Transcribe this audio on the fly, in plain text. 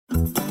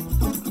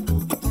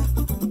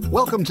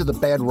Welcome to the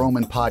Bad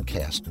Roman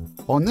Podcast.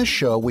 On this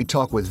show, we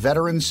talk with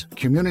veterans,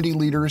 community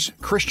leaders,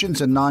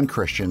 Christians and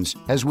non-Christians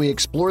as we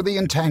explore the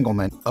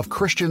entanglement of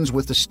Christians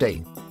with the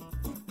state.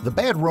 The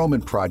Bad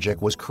Roman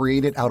Project was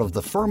created out of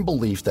the firm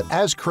belief that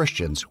as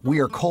Christians, we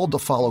are called to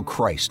follow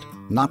Christ,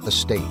 not the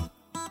state.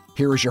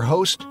 Here is your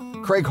host,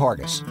 Craig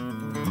Hargis.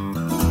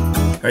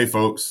 Hey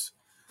folks,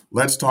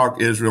 let's talk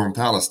Israel and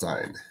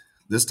Palestine.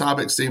 This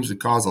topic seems to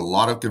cause a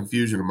lot of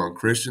confusion among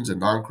Christians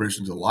and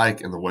non-Christians alike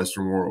in the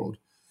Western world.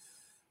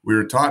 We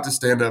are taught to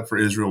stand up for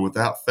Israel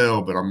without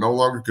fail, but I'm no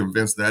longer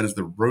convinced that is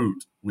the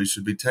route we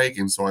should be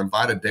taking, so I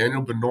invited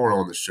Daniel Bannoura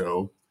on the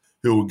show,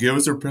 who will give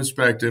us a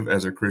perspective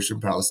as a Christian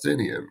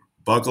Palestinian.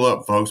 Buckle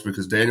up, folks,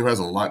 because Daniel has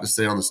a lot to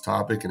say on this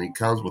topic, and he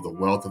comes with a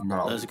wealth of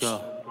knowledge. Let's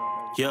go.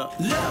 Yeah.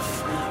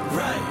 Left,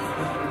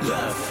 right,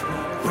 left,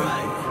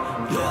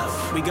 right,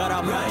 left. We got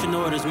our marching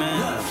orders, man.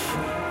 Left,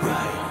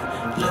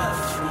 right,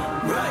 left,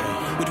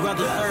 right. We'd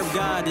rather serve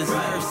God than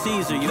serve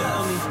Caesar, you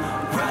feel me?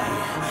 Right.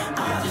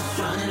 I'm just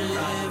trying to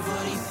live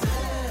what he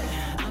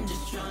said. I'm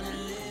just trying to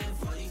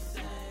live what he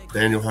said.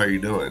 Daniel, how are you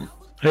doing?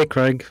 Hey,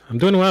 Craig. I'm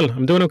doing well.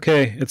 I'm doing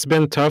okay. It's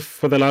been tough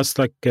for the last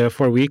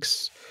 4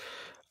 weeks.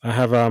 I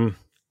have a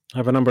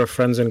number of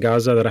friends in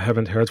Gaza that I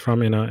haven't heard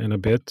from in a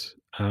bit.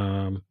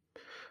 4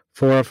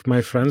 of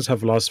my friends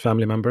have lost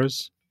family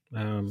members.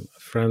 A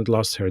friend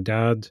lost her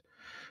dad.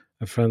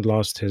 A friend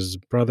lost his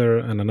brother,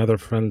 and another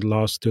friend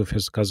lost 2 of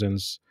his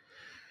cousins.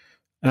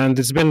 And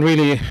it's been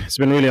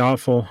really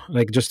awful.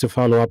 Just to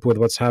follow up with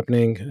what's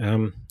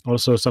happening.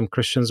 Also, some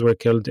Christians were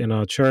killed in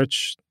a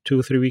church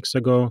 2-3 weeks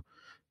ago.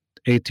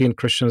 18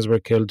 Christians were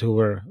killed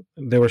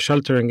they were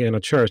sheltering in a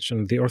church,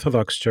 in the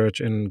Orthodox church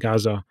in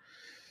Gaza.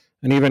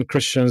 And even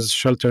Christians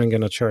sheltering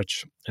in a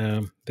church,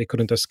 they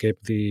couldn't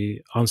escape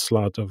the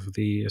onslaught of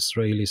the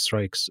Israeli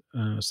strikes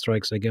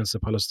against the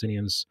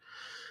Palestinians.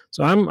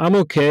 So I'm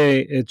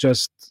okay.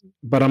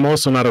 But I'm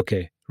also not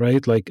okay,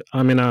 right?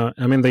 I'm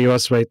in the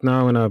U.S. right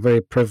now in a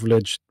very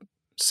privileged,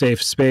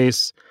 safe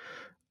space.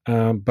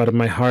 But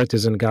my heart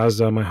is in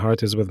Gaza. My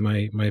heart is with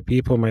my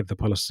people, the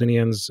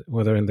Palestinians,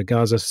 whether in the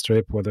Gaza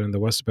Strip, whether in the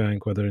West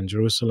Bank, whether in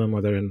Jerusalem,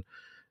 whether in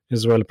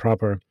Israel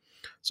proper.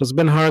 So it's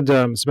been hard.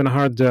 It's been a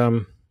hard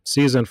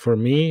season for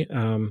me.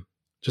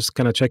 Just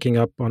kind of checking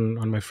up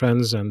on my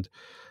friends, and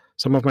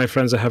some of my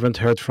friends I haven't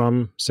heard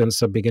from since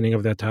the beginning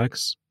of the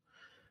attacks.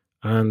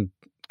 And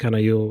kind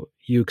of you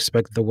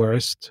expect the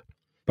worst,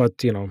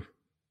 but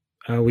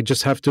we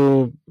just have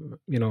to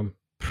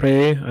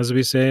pray, as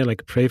we say,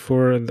 pray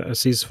for a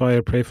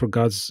ceasefire, pray for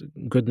God's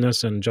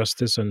goodness and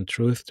justice and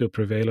truth to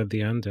prevail at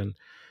the end, and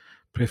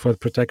pray for the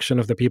protection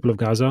of the people of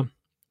Gaza.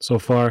 So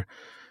far,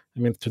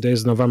 today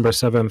is November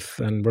 7th,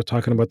 and we're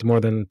talking about more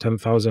than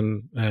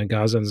 10,000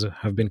 Gazans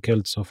have been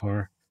killed so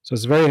far. So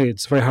it's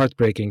very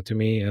heartbreaking to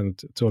me and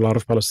to a lot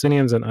of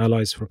Palestinians and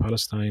allies for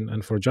Palestine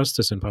and for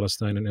justice in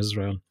Palestine and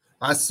Israel.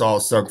 I saw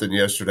something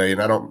yesterday,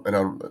 and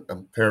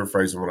I'm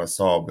paraphrasing what I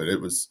saw, but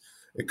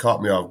it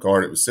caught me off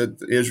guard. It was said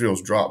that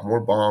Israel's dropped more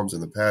bombs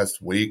in the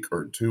past week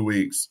or 2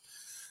 weeks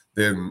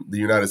than the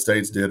United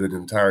States did an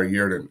entire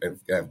year in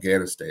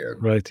Afghanistan.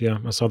 Right, yeah,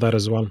 I saw that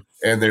as well.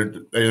 And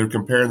they're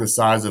comparing the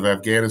size of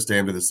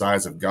Afghanistan to the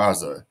size of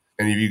Gaza.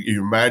 And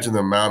you imagine the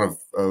amount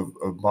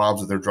of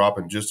bombs that they're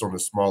dropping just on a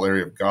small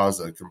area of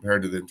Gaza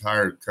compared to the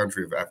entire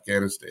country of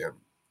Afghanistan.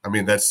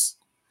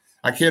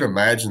 I can't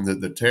imagine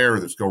the terror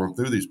that's going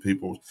through these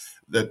people.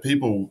 I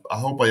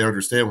hope I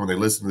understand when they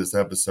listen to this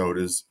episode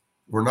is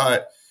we're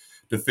not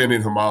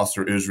defending Hamas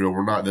or Israel.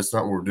 That's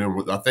not what we're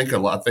doing. I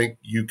think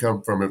you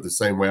come from it the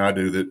same way I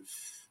do, that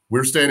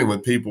we're standing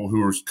with people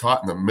who are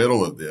caught in the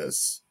middle of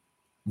this,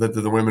 that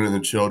the women and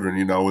the children,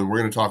 and we're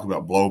going to talk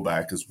about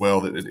blowback as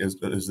well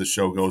as the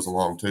show goes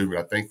along too. But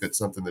I think that's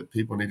something that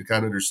people need to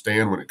kind of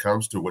understand when it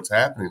comes to what's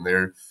happening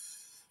there.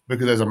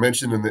 Because as I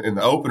mentioned in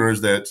the opener,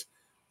 is that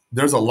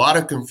there's a lot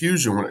of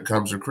confusion when it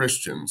comes to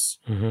Christians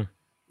in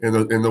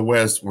the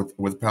West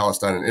with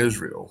Palestine and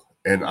Israel.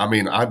 And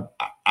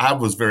I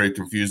was very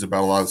confused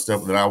about a lot of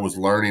stuff that I was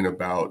learning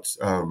about.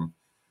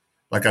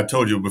 Like I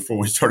told you before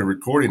we started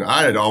recording,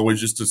 I had always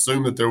just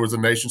assumed that there was a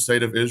nation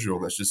state of Israel,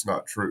 and that's just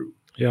not true.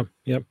 Yep.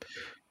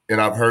 And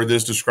I've heard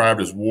this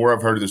described as war.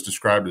 I've heard this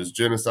described as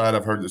genocide.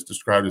 I've heard this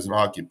described as an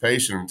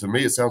occupation. And to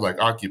me, it sounds like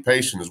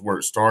occupation is where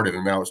it started,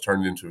 and now it's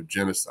turned into a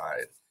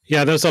genocide.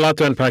 Yeah, there's a lot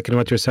to unpack in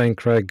what you're saying,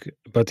 Craig.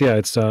 But yeah,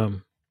 it's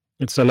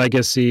a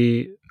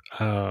legacy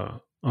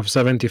of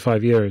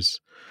 75 years.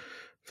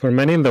 For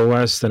many in the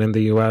West and in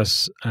the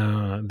U.S.,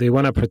 they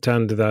want to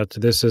pretend that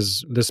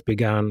this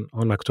began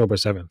on October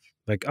 7th.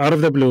 Out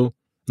of the blue,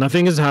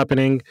 nothing is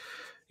happening.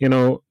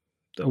 A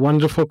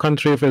wonderful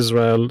country of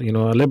Israel,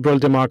 a liberal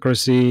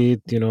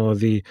democracy,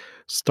 the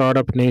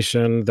startup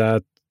nation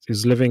that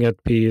is living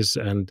at peace.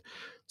 And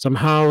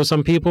somehow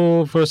some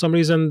people, for some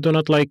reason, do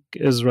not like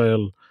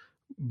Israel.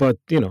 But,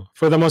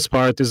 for the most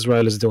part,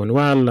 Israel is doing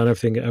well and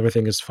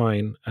everything is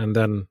fine. And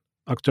then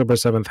October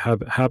 7th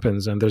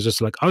happens, and there's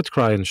just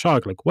outcry and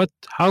shock. What?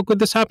 How could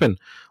this happen?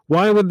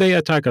 Why would they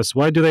attack us?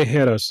 Why do they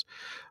hate us?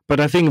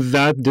 But I think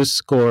that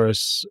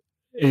discourse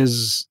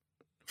is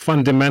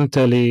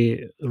fundamentally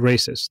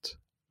racist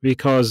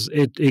because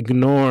it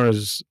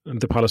ignores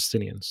the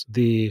Palestinians,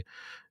 the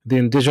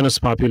indigenous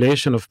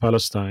population of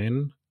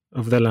Palestine,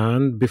 of the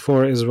land,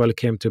 before Israel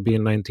came to be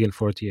in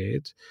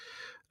 1948.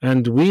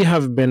 And we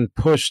have been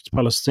pushed,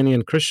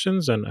 Palestinian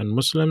Christians and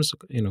Muslims,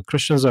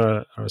 Christians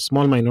are a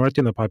small minority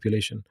in the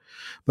population,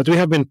 but we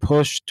have been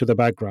pushed to the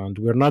background.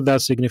 We're not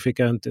that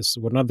significant.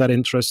 We're not that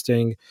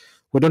interesting.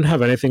 We don't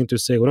have anything to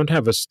say. We don't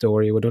have a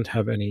story. We don't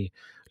have any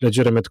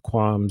legitimate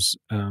qualms.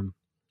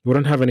 We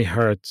don't have any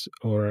hurt,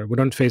 or we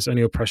don't face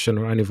any oppression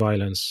or any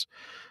violence.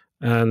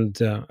 And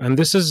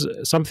this is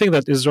something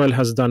that Israel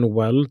has done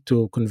well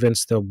to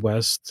convince the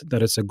West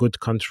that it's a good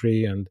country,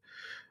 and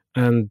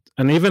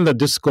even the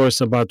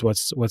discourse about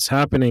what's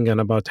happening and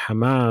about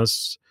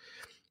Hamas,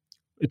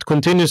 it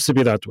continues to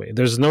be that way.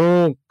 There's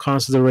no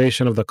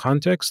consideration of the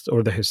context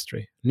or the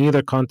history.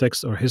 Neither context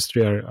or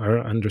history are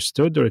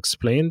understood or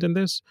explained in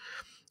this.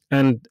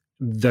 And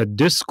the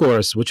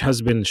discourse, which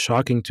has been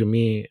shocking to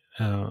me,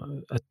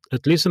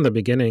 at least in the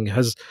beginning,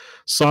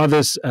 saw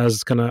this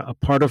as kind of a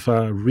part of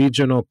a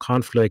regional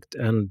conflict,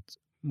 and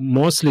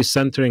mostly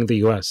centering the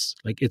U.S.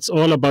 Like, it's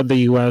all about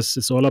the U.S.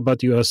 It's all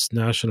about U.S.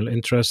 national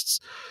interests.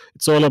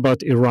 It's all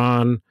about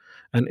Iran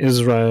and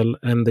Israel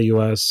and the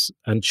U.S.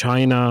 and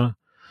China.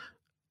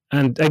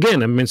 And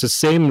again, I mean, it's the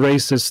same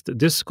racist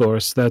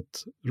discourse that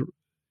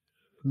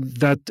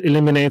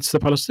eliminates the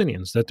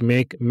Palestinians, that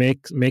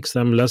makes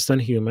them less than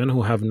human,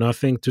 who have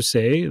nothing to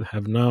say,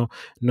 have no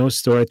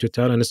story to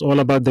tell. And it's all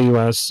about the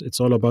U.S.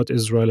 It's all about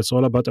Israel. It's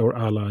all about our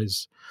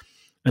allies.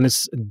 And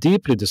it's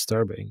deeply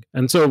disturbing.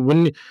 And so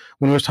when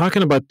we're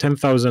talking about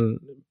 10,000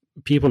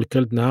 people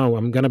killed now,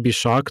 I'm going to be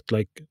shocked.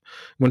 Like,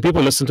 when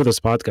people listen to this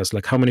podcast,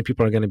 like, how many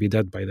people are going to be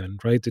dead by then,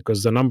 right?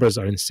 Because the numbers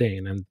are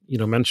insane. And,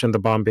 mention the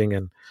bombing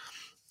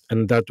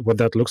and that what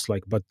that looks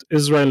like. But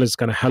Israel is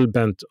kind of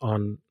hell-bent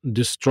on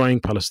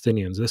destroying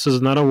Palestinians. This is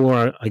not a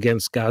war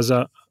against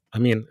Gaza. I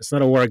mean, it's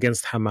not a war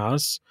against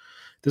Hamas.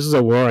 This is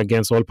a war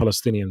against all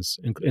Palestinians,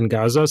 in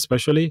Gaza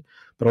especially,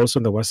 but also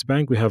in the West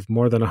Bank. We have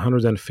more than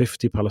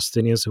 150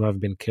 Palestinians who have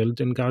been killed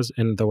in Gaza,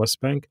 in the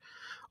West Bank.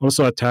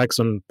 Also attacks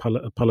on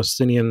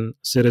Palestinian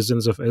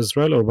citizens of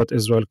Israel, or what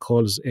Israel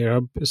calls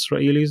Arab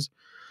Israelis.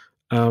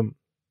 And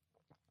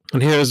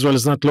here Israel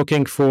is not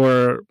looking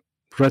for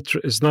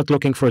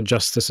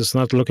justice. It's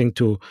not looking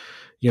to,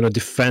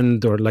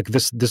 defend, or like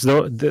this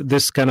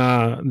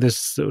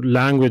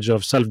language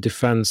of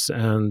self-defense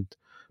and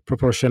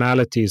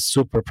proportionality is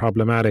super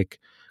problematic,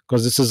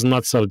 because this is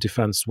not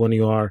self-defense when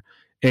you are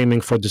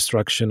aiming for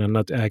destruction and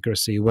not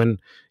accuracy. When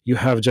you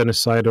have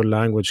genocidal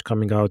language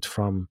coming out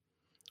from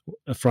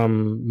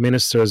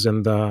ministers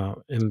in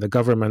the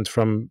government,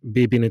 from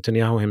Bibi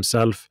Netanyahu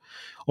himself,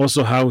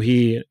 also how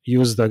he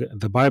used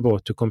the Bible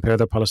to compare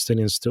the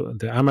Palestinians to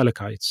the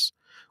Amalekites,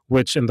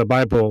 which in the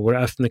Bible were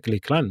ethnically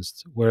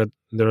cleansed, where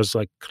there's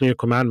like clear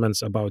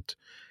commandments about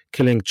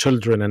killing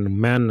children and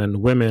men and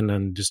women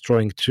and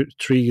destroying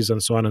trees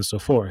and so on and so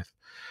forth.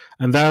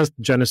 And that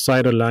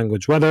genocidal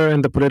language, whether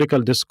in the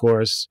political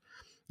discourse,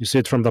 you see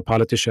it from the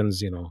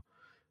politicians,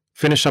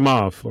 finish them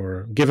off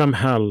or give them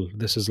hell.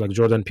 This is like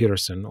Jordan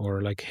Peterson,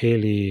 or like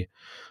Haley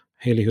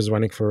who's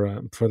running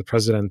for the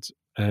president,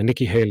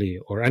 Nikki Haley,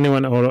 or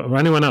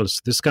anyone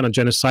else. This kind of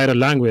genocidal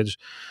language.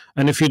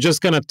 And if you're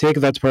just going to take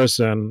that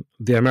person,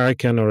 the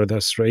American or the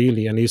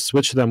Israeli, and you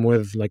switch them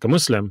with like a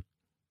Muslim,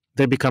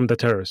 they become the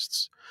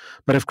terrorists.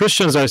 But if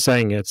Christians are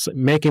saying it's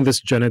making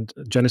this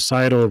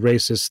genocidal,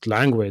 racist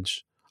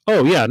language,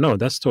 oh yeah, no,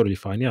 that's totally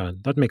fine. Yeah,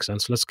 that makes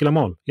sense. Let's kill them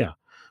all. Yeah,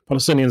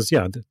 Palestinians.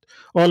 Yeah,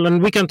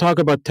 and we can talk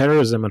about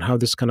terrorism and how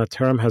this kind of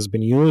term has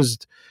been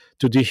used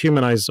to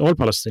dehumanize all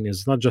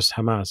Palestinians, not just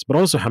Hamas, but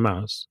also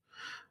Hamas,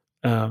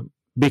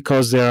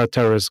 because they're a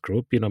terrorist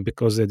group.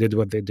 Because they did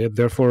what they did.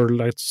 Therefore,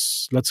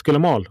 let's kill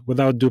them all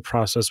without due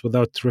process,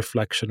 without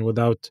reflection,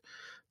 without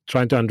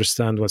trying to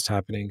understand what's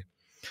happening.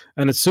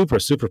 And it's super,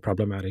 super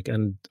problematic.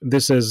 And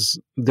this is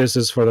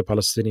for the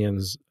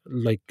Palestinians.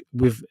 Like,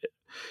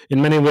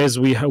 in many ways,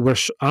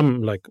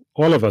 like,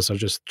 all of us are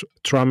just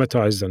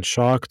traumatized and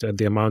shocked at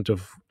the amount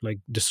of like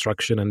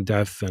destruction and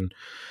death and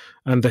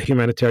the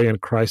humanitarian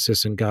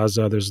crisis in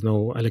Gaza. There's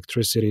no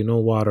electricity, no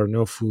water,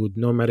 no food,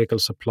 no medical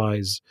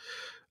supplies.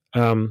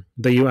 The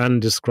UN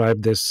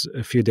described this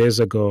a few days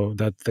ago,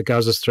 that the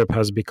Gaza Strip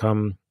has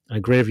become a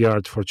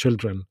graveyard for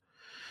children.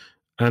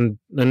 And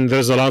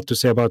there's a lot to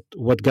say about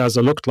what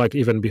Gaza looked like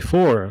even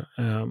before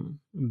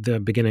the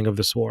beginning of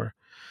this war.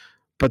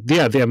 But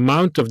yeah, the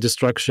amount of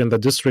destruction, the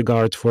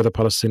disregard for the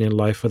Palestinian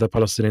life, for the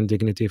Palestinian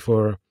dignity,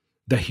 for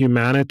the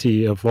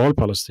humanity of all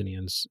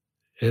Palestinians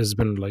has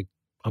been like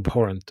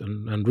abhorrent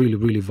and really,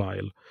 really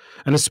vile.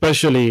 And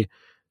especially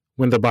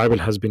when the Bible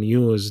has been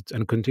used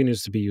and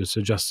continues to be used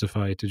to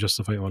justify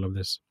all of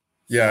this.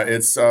 Yeah,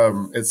 it's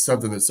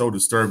something that's so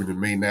disturbing to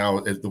me now.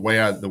 The way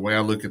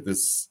I look at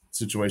this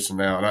situation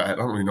now, and I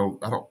don't really know.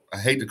 I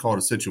hate to call it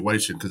a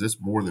situation, because it's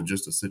more than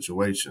just a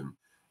situation.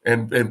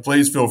 And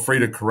please feel free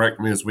to correct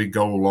me as we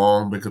go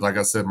along, because, like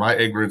I said, my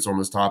ignorance on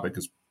this topic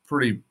is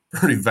pretty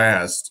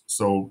vast.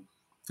 So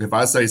if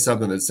I say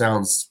something that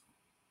sounds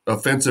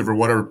offensive or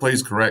whatever,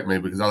 please correct me,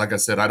 because like I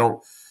said,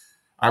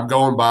 I'm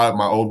going by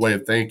my old way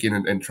of thinking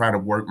and trying to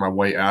work my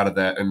way out of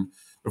that. And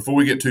before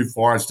we get too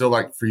far, I'd still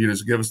like for you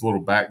to give us a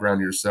little background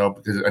to yourself,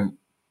 because and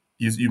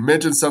you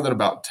mentioned something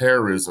about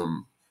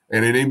terrorism.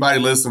 And anybody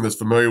listening that's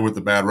familiar with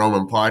the Bad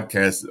Roman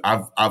podcast,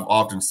 I've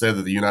often said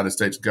that the United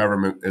States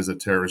government is a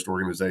terrorist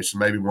organization,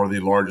 maybe one of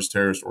the largest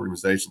terrorist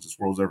organizations this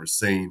world's ever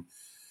seen.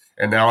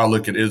 And now I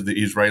look at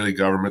the Israeli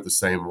government the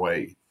same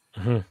way.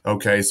 Mm-hmm.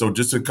 Okay, so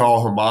just to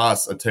call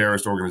Hamas a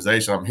terrorist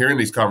organization, I'm hearing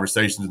these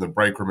conversations in the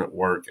break room at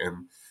work,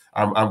 and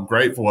I'm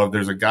grateful of.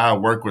 There's a guy I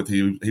work with.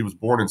 He was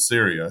born in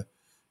Syria.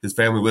 His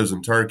family lives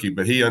in Turkey,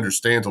 but he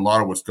understands a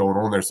lot of what's going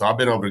on there. So I've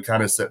been able to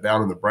kind of sit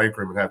down in the break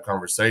room and have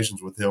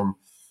conversations with him,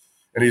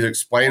 and he's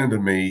explaining to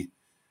me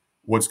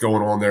what's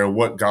going on there,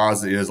 what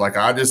Gaza is. Like,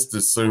 I just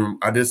assumed,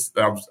 I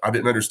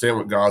didn't understand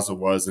what Gaza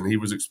was, and he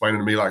was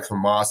explaining to me like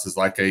Hamas is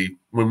like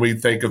when we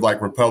think of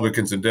like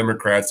Republicans and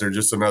Democrats, they're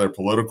just another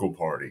political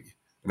party.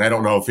 And I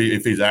don't know if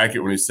he's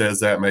accurate when he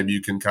says that. Maybe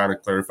you can kind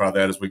of clarify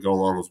that as we go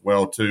along as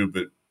well too.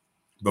 But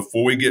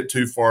before we get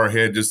too far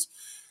ahead, just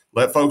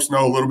let folks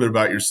know a little bit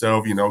about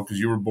yourself, because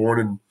you were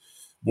born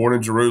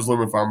in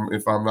Jerusalem,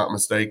 if I'm not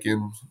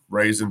mistaken,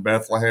 raised in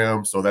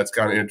Bethlehem. So that's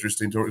kind of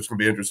interesting. It's going to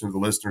be interesting to the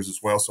listeners as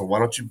well. So why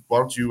don't you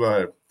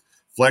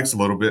flex a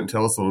little bit and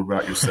tell us a little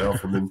about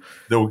yourself, and then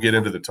we'll get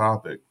into the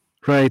topic.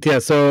 Right. Yeah.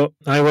 So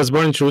I was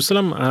born in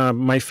Jerusalem.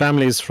 My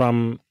family is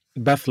from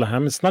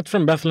Bethlehem. It's not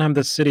from Bethlehem,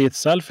 the city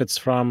itself. It's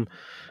from,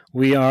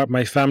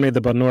 my family,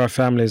 the Bannoura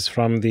family, is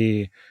from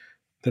the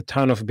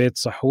town of Beit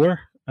Sahur,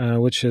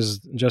 which is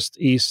just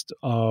east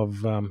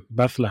of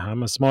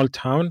Bethlehem, a small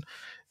town.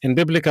 In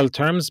biblical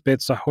terms, Beit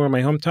Sahur,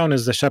 my hometown,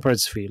 is the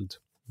shepherd's field.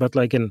 But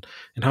like in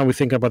how we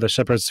think about the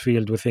shepherd's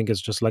field, we think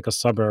it's just like a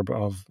suburb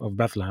of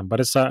Bethlehem. But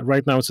it's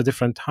right now it's a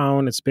different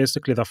town. It's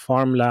basically the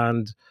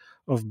farmland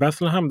of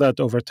Bethlehem that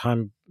over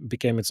time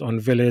became its own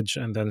village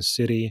and then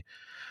city,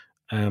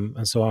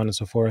 and so on and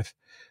so forth.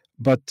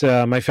 But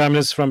my family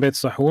is from Beit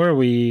Sahur.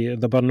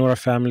 The Bannoura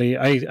family,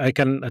 I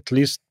can at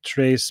least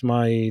trace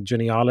my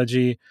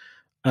genealogy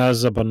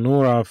as a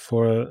Bannoura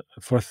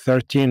for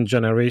 13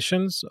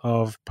 generations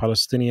of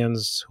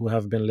Palestinians who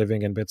have been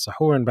living in Beit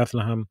Sahur in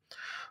Bethlehem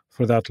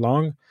for that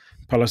long.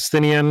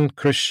 Palestinian,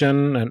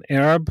 Christian, and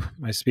Arab.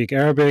 I speak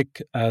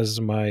Arabic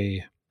as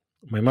my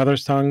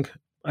mother's tongue,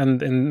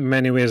 and in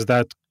many ways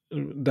that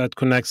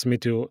connects me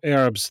to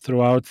Arabs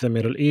throughout the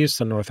Middle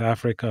East and North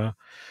Africa.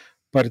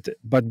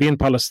 But being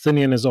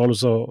Palestinian is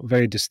also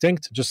very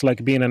distinct, just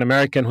like being an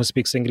American who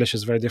speaks English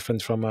is very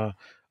different from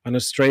an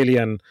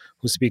Australian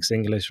who speaks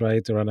English,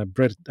 right? Or a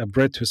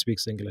Brit who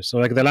speaks English. So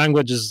like the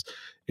language is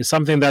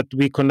something that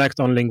we connect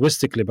on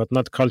linguistically, but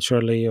not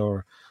culturally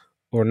or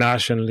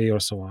nationally or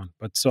so on.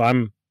 But so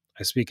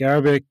I speak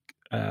Arabic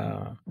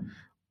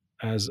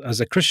as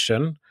a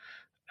Christian,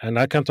 and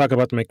I can talk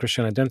about my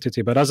Christian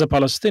identity. But as a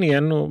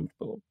Palestinian,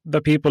 the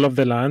people of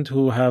the land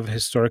who have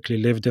historically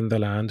lived in the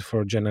land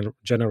for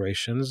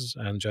generations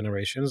and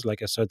generations,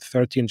 like I said,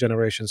 13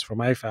 generations for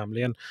my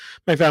family. And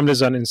my family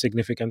is an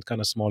insignificant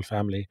kind of small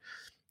family.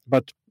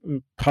 But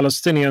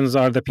Palestinians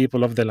are the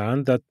people of the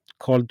land that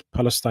called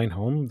Palestine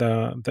home,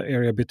 the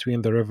area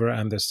between the river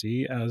and the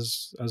sea,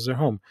 as their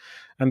home.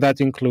 And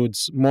that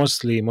includes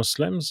mostly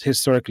Muslims,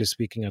 historically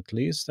speaking at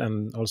least,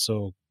 and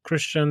also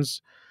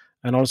Christians,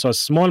 and also a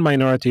small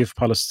minority of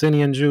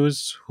Palestinian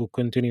Jews who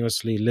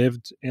continuously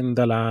lived in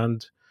the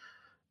land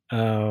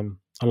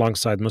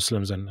alongside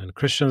Muslims and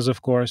Christians,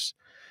 of course,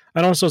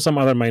 and also some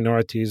other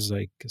minorities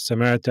like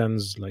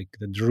Samaritans, like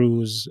the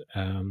Druze,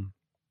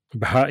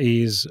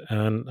 Baha'is,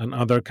 and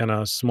other kind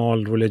of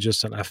small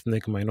religious and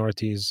ethnic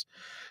minorities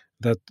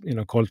that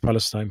called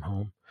Palestine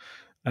home.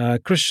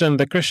 The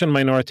Christian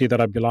minority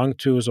that I belong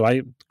to,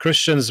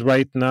 Christians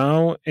right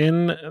now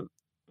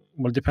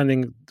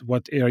depending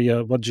what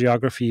area, what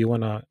geography you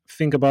want to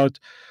think about,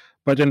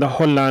 but in the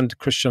whole land,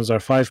 Christians are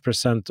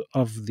 5%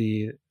 of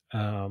the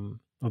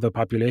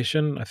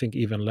population. I think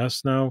even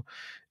less now.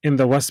 In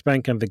the West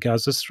Bank and the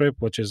Gaza Strip,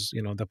 which is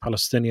the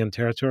Palestinian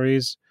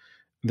territories,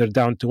 they're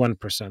down to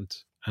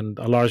 1%, and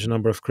a large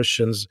number of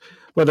Christians,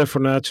 whether for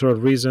natural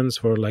reasons,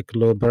 for like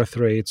low birth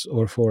rates,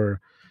 or for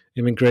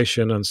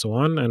immigration and so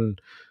on,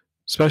 and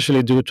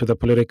especially due to the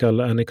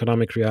political and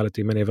economic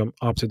reality, many of them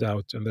opted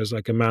out. And there's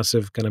like a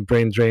massive kind of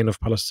brain drain of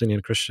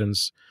Palestinian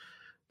Christians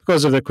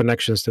because of their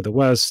connections to the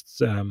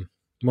West,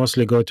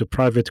 mostly go to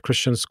private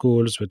Christian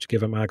schools, which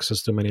give them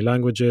access to many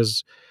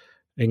languages,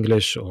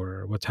 English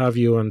or what have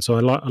you. And so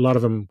a lot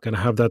of them kind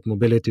of have that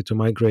mobility to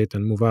migrate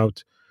and move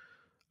out.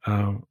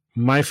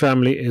 My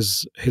family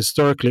is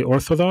historically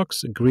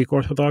Orthodox, Greek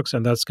Orthodox,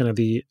 and that's kind of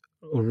the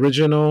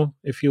original,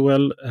 if you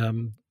will,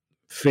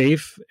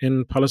 faith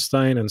in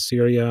Palestine and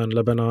Syria and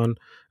Lebanon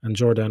and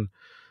Jordan.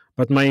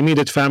 But my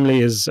immediate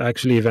family is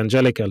actually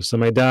evangelical. So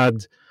my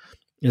dad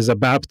is a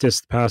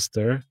Baptist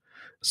pastor.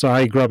 So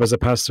I grew up as a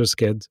pastor's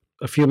kid.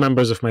 A few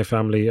members of my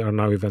family are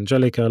now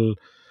evangelical.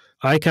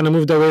 I kind of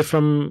moved away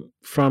from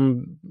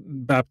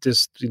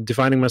Baptist,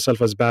 defining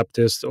myself as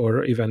Baptist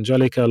or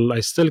evangelical. I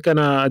still kind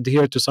of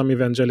adhere to some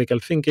evangelical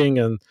thinking,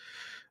 and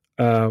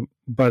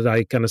But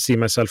I kind of see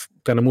myself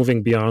kind of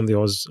moving beyond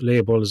those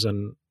labels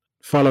and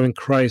following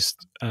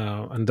Christ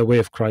and the way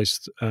of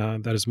Christ.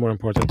 That is more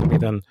important to me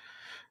than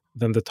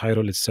the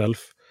title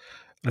itself.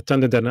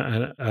 Attended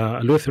a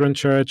Lutheran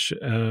church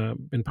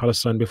in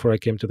Palestine before I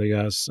came to the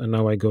U.S., and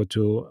now I go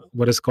to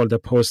what is called a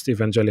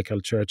post-evangelical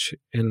church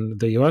in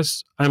the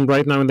U.S. I'm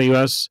right now in the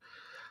U.S.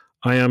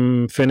 I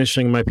am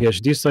finishing my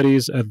PhD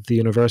studies at the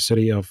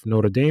University of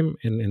Notre Dame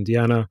in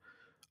Indiana.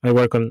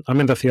 I'm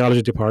in the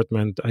theology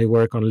department. I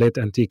work on late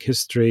antique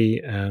history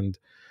and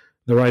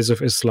the rise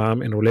of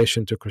Islam in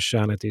relation to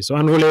Christianity. So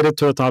unrelated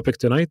to the topic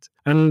tonight.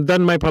 And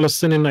then my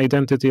Palestinian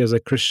identity as a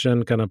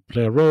Christian kind of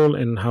play a role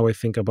in how I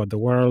think about the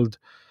world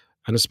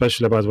and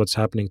especially about what's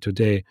happening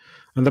today.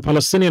 And the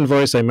Palestinian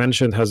voice I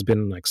mentioned has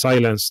been like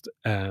silenced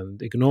and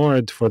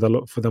ignored for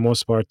the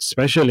most part,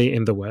 especially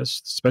in the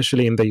West,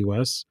 especially in the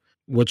US,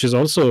 which is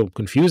also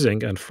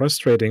confusing and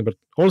frustrating, but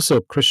also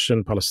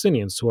Christian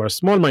Palestinians who are a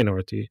small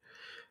minority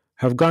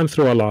have gone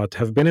through a lot,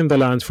 have been in the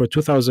land for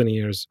 2,000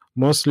 years,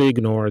 mostly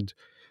ignored.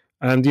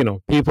 And,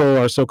 people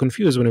are so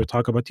confused when we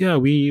talk about,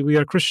 we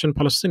are Christian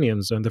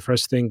Palestinians. And the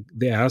first thing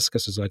they ask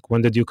us is like,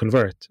 when did you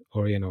convert?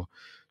 Or,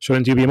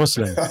 shouldn't you be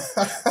Muslim?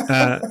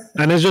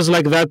 And it's just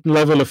like that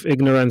level of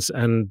ignorance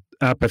and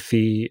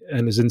apathy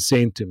and is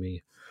insane to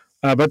me.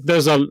 But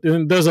there's a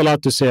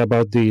lot to say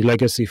about the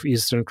legacy of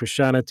Eastern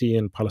Christianity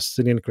and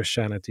Palestinian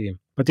Christianity.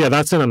 But yeah,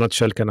 that's in a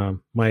nutshell kind of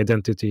my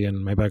identity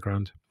and my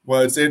background.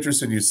 Well, it's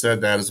interesting you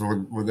said that is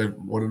when they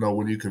want to know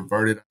when you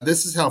converted.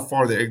 This is how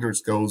far the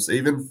ignorance goes,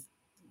 even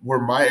where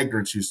my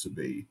ignorance used to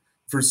be.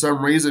 For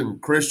some reason,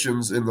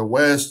 Christians in the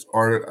West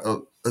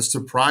are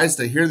surprised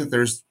to hear that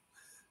there's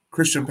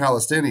Christian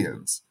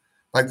Palestinians.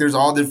 Like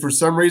for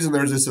some reason,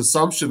 there's this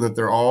assumption that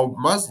they're all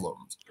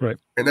Muslims. Right.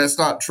 And that's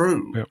not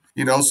true.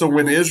 Yeah. So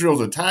when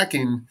Israel's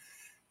attacking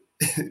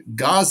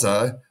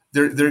Gaza,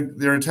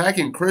 they're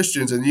attacking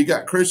Christians, and you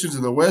got Christians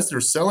in the West that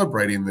are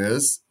celebrating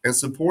this and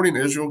supporting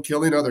Israel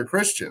killing other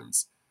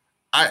Christians.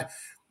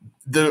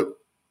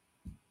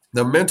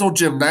 The mental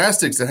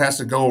gymnastics that has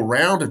to go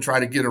around to try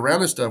to get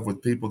around this stuff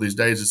with people these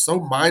days is so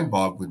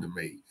mind-boggling to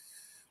me,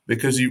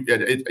 because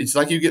it's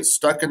like you get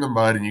stuck in the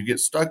mud and you get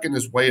stuck in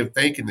this way of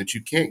thinking that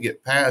you can't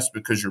get past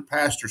because your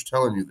pastor's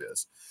telling you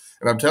this.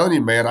 And I'm telling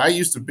you, man, I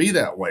used to be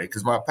that way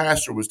because my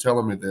pastor was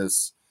telling me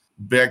this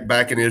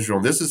back in Israel.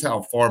 And this is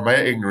how far my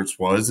ignorance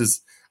was,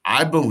 is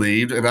I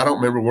believed, and I don't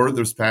remember where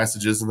those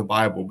passages in the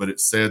Bible, but it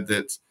said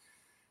that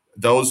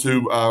those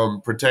who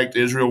protect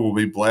Israel will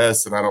be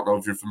blessed. And I don't know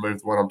if you're familiar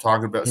with what I'm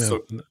talking about. Yeah.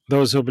 So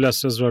those who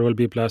bless Israel will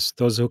be blessed.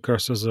 Those who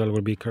curse Israel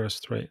will be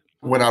cursed, right?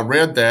 When I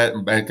read that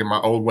and back in my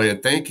old way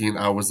of thinking,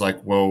 I was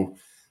like, well,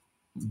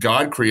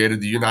 God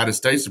created the United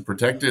States to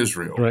protect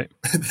Israel. Right.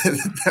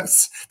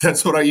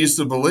 That's what I used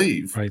to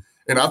believe. Right.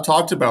 And I've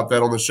talked about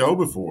that on the show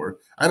before.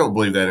 I don't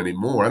believe that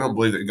anymore. I don't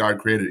believe that God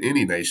created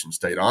any nation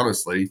state,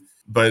 honestly.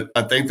 But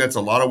I think that's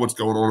a lot of what's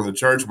going on in the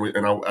church.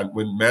 And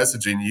when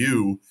messaging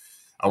you,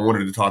 I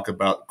wanted to talk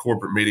about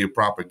corporate media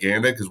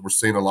propaganda, because we're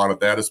seeing a lot of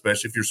that,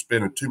 especially if you're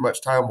spending too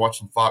much time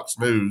watching Fox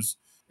News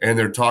and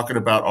they're talking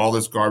about all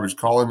this garbage,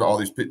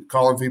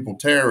 calling people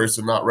terrorists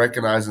and not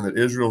recognizing that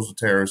Israel's a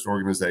terrorist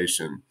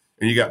organization.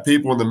 And you got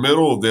people in the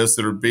middle of this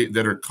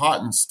that are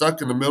caught and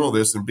stuck in the middle of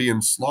this and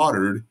being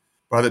slaughtered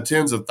by the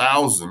tens of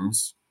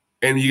thousands.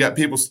 And you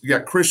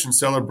got Christians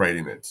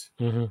celebrating it.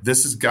 Mm-hmm.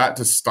 This has got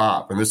to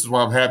stop. And this is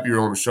why I'm happy you're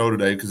on the show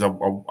today, because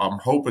I'm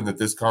hoping that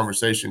this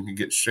conversation can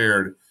get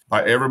shared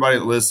by everybody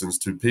that listens,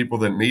 to people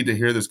that need to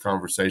hear this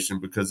conversation,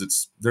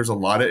 because there's a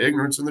lot of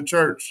ignorance in the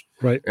church.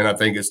 Right. And I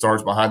think it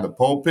starts behind the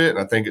pulpit, and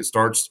I think it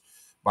starts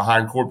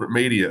behind corporate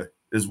media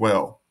as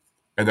well.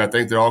 And I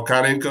think they're all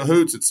kind of in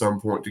cahoots at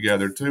some point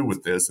together too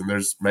with this. And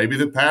there's maybe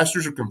the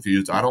pastors are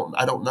confused. I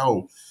don't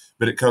know,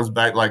 but it comes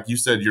back, like you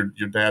said,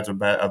 your dad's a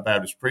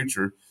Baptist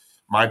preacher.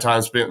 My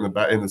time spent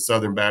in the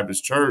Southern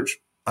Baptist Church,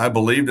 I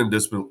believed in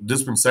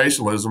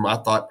dispensationalism.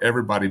 I thought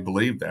everybody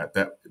believed that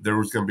there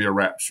was going to be a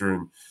rapture.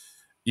 And,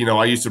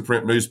 I used to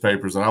print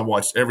newspapers, and I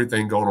watched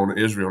everything going on in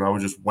Israel, and I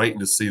was just waiting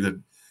to see that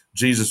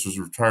Jesus was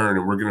returned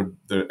and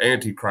the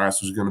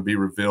Antichrist was going to be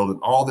revealed, and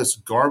all this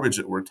garbage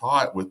that we're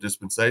taught with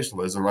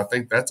dispensationalism. I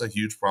think that's a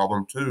huge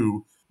problem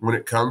too when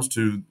it comes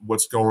to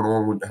what's going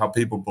on with how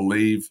people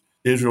believe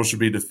Israel should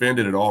be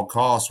defended at all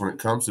costs when it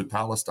comes to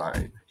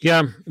Palestine.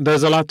 Yeah,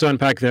 there's a lot to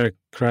unpack there,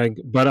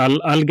 Craig. But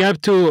I'll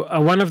get to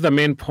one of the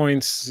main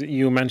points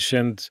you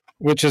mentioned,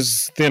 which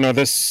is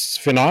this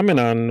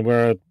phenomenon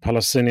where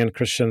Palestinian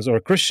Christians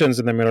or Christians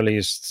in the Middle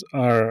East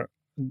are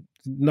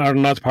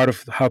not part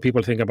of how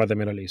people think about the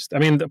Middle East. I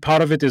mean,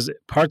 part of it is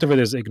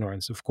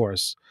ignorance, of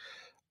course,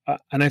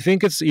 and I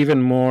think it's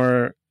even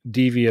more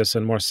devious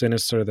and more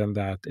sinister than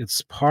that.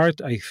 It's part,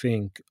 I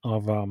think,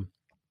 of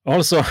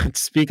also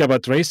speak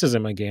about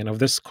racism again, of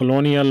this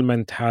colonial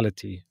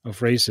mentality of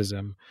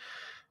racism.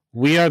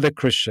 We are the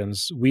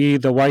Christians, we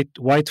the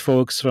white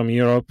folks from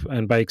Europe,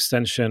 and by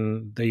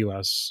extension the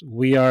US.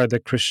 We are the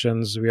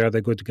Christians, we are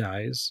the good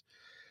guys,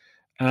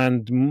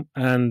 and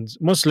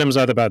Muslims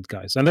are the bad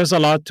guys. And there's a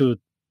lot to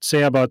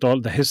say about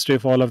all the history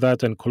of all of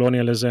that and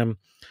colonialism.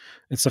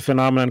 It's a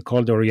phenomenon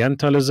called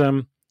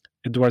Orientalism.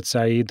 Edward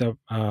Said,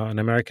 an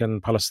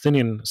American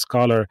Palestinian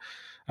scholar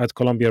at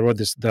Columbia,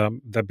 wrote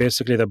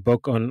basically the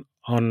book on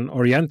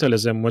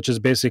Orientalism, which is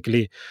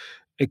basically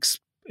ex,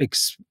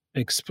 ex,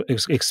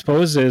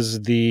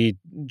 exposes the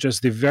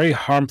very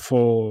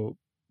harmful,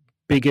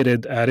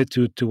 bigoted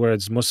attitude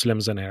towards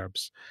Muslims and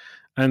Arabs.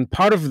 And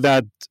part of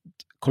that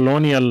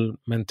colonial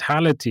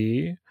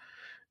mentality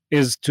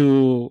is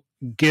to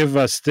give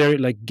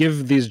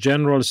give these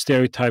general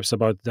stereotypes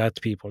about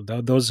that people,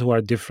 those who are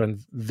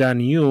different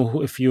than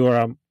you, if you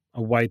are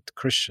a white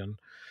Christian.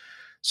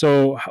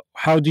 So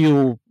how do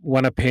you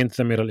want to paint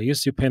the Middle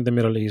East? You paint the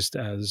Middle East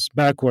as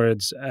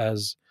backwards,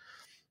 as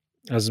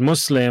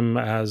Muslim,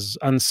 as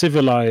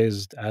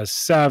uncivilized, as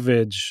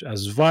savage,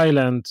 as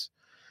violent,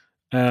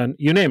 and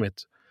you name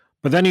it.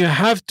 But then you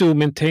have to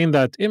maintain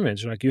that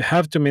image. Like, you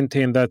have to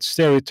maintain that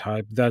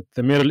stereotype that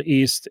the Middle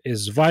East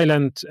is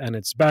violent and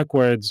it's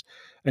backwards.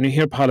 And you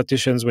hear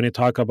politicians, when you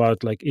talk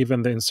about like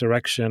even the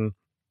insurrection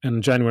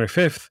on January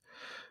 5th,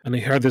 and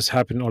you hear this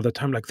happen all the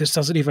time, like, this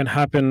doesn't even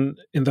happen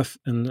in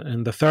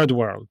the third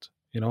world,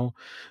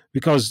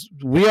 because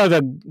we are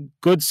the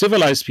good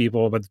civilized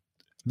people, but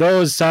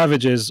those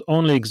savages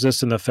only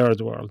exist in the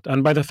third world.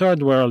 And by the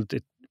third world,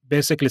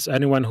 basically it's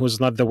anyone who's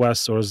not the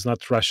West or is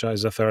not Russia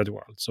is the third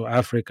world. So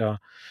Africa,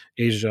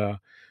 Asia,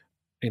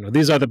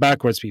 these are the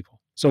backwards people.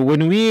 So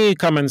when we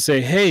come and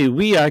say, hey,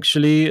 we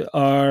actually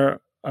are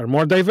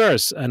more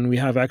diverse, and we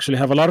have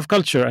a lot of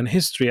culture and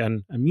history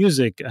and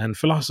music and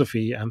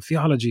philosophy and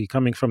theology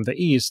coming from the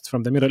East,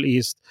 from the Middle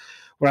East,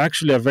 we're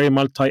actually a very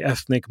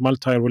multi-ethnic,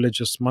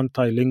 multi-religious,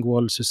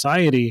 multilingual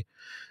society.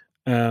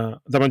 The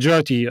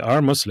majority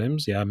are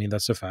Muslims. Yeah, I mean,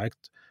 that's a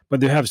fact.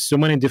 But they have so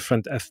many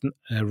different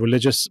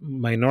religious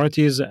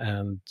minorities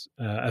and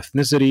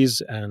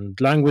ethnicities and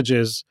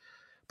languages.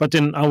 But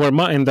in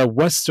the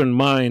Western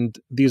mind,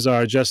 these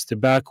are just the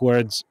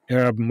backwards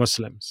Arab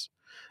Muslims.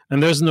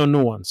 And there's no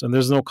nuance and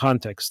there's no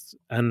context.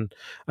 And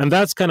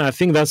that's I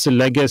think that's a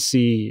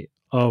legacy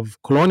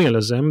of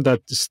colonialism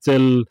that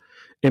still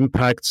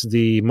impacts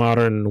the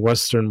modern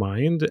Western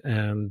mind.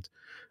 And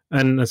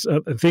I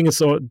think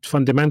it's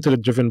fundamentally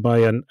driven by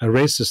a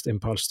racist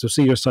impulse to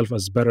see yourself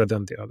as better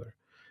than the other.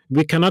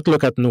 We cannot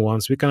look at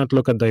nuance. We cannot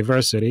look at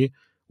diversity.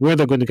 We're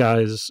the good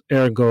guys,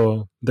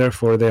 ergo,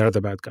 therefore they are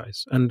the bad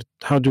guys. And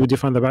how do we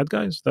define the bad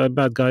guys? The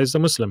bad guy is the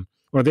Muslim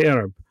or the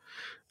Arab.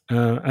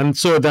 And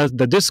so that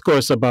the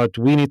discourse about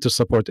we need to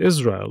support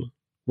Israel,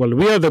 well,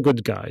 we are the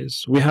good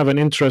guys. We have an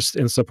interest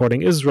in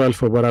supporting Israel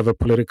for whatever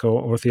political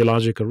or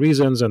theological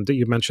reasons. And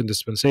you mentioned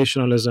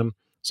dispensationalism.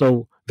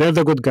 So they're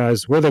the good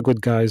guys. We're the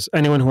good guys.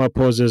 Anyone who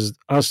opposes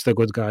us, the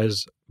good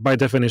guys, by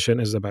definition,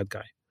 is the bad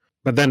guy.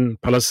 But then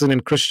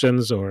Palestinian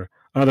Christians or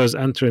others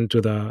enter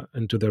into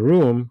the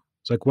room.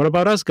 It's like, what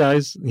about us,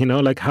 guys?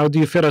 Like, how do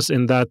you fit us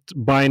in that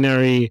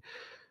binary,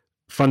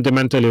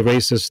 fundamentally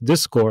racist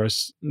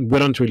discourse? We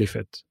don't really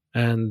fit.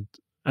 And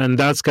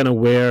that's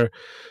where,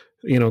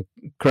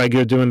 Craig,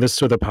 you're doing this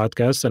through the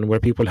podcast, and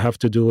where people have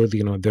to do,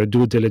 their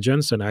due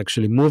diligence and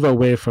actually move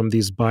away from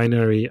these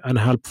binary,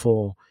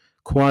 unhelpful,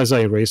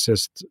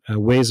 quasi-racist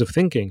ways of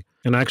thinking,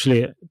 and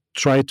actually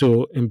try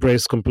to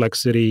embrace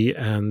complexity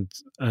and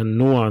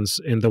nuance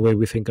in the way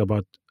we think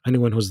about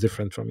anyone who's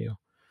different from you.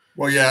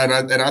 Well, yeah,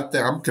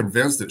 I'm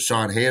convinced that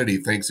Sean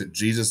Hannity thinks that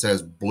Jesus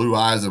has blue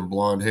eyes and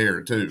blonde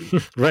hair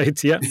too.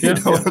 Right? Yeah. You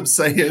know what I'm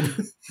saying?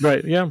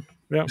 Right. Yeah.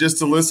 Yeah. Just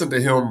to listen to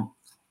him,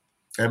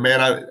 and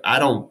man, I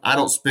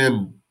don't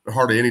spend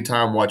hardly any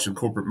time watching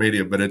corporate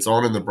media, but it's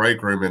on in the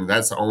break room, and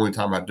that's the only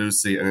time I do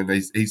see it. And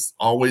he's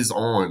always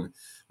on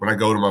when I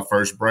go to my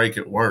first break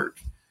at work.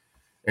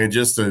 And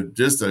just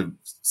to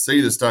see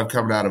the stuff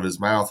coming out of his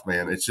mouth,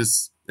 man,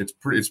 it's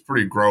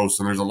pretty gross.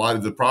 And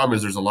the problem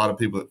is there's a lot of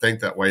people that think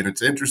that way. And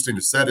it's interesting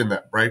to sit in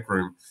that break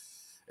room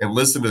and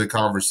listen to the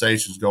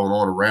conversations going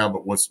on around,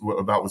 but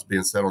about what's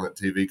being said on that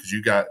TV. Because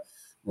you got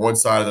one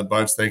side of the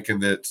bunch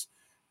thinking that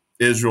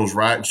Israel's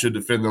right and should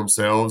defend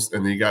themselves.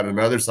 And then you got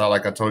another side,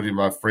 like I told you,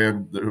 my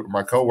friend,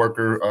 my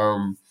coworker,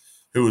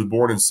 who was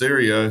born in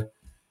Syria,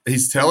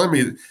 he's telling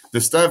me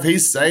the stuff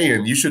he's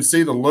saying. You should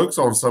see the looks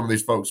on some of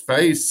these folks'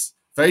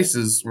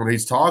 faces when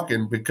he's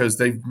talking, because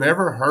they've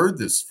never heard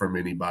this from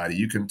anybody.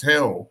 You can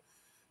tell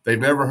they've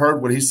never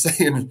heard what he's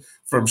saying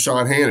from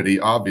Sean Hannity,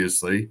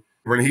 obviously,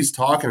 when he's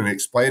talking and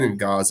explaining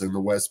Gaza and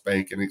the West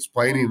Bank and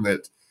explaining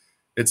that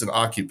it's an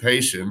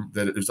occupation,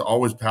 that it's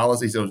always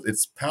Palestine. He says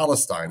it's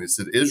Palestine. It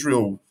said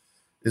Israel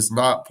is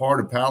not part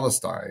of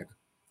Palestine.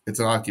 It's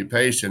an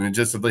occupation. And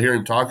just to hear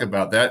him talk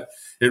about that,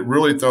 it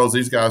really throws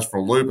these guys for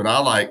a loop. And I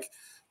like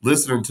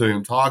listening to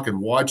him talk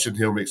and watching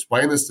him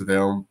explain this to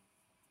them,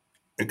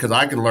 because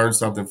I can learn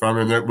something from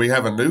him. We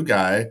have a new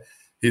guy.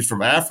 He's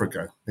from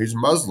Africa. He's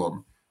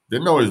Muslim.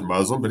 Didn't know he was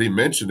Muslim, but he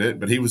mentioned it.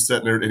 But he was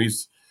sitting there and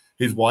he's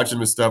watching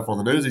this stuff on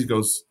the news. He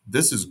goes,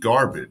 "This is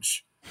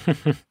garbage.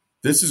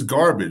 This is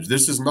garbage.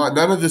 This is not.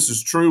 None of this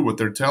is true. What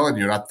they're telling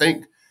you." And I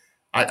think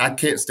I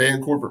can't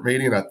stand corporate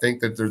media, and I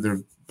think that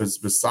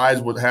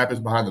besides what happens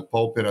behind the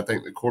pulpit, I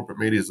think the corporate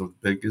media is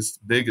the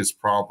biggest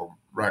problem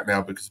right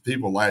now because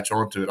people latch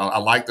onto it. I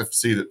like to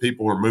see that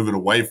people are moving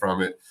away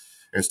from it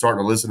and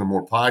starting to listen to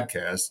more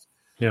podcasts.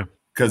 Yeah.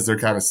 Because they're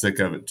kind of sick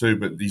of it too.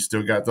 But you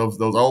still got those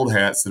old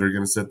hats that are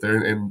going to sit there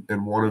and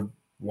want to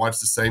watch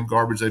the same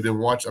garbage they've been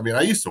watching. I mean,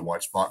 I used to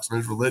watch Fox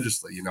News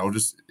religiously,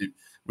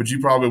 but you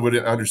probably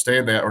wouldn't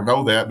understand that or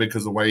know that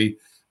because my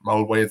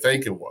old way of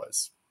thinking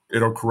was.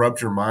 It'll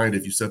corrupt your mind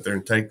if you sit there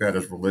and take that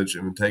as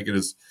religion and take it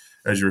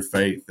as your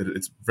faith, that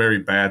it's very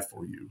bad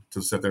for you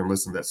to sit there and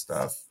listen to that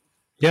stuff.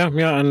 Yeah.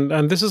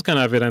 And this is kind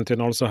of evident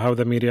in also how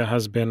the media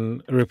has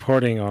been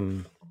reporting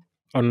on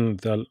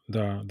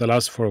the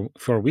last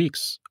four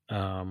weeks.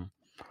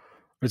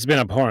 It's been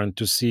abhorrent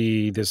to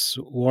see this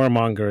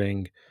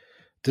warmongering,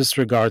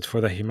 disregard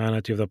for the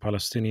humanity of the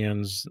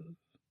Palestinians,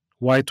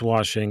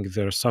 whitewashing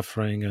their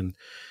suffering, and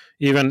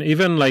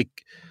even like,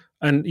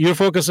 and you're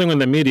focusing on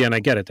the media, and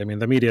I get it. I mean,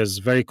 the media is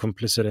very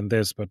complicit in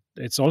this, but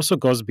it also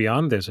goes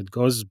beyond this. It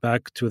goes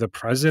back to the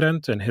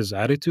president and his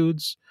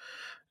attitudes.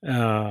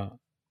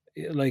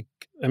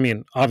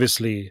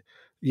 Obviously,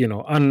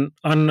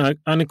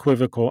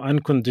 unequivocal,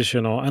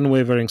 unconditional,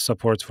 unwavering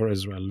support for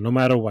Israel, no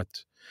matter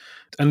what.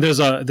 And there's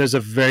a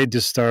very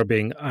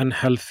disturbing,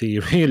 unhealthy,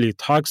 really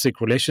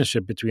toxic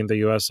relationship between the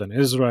U.S. and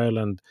Israel,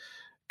 and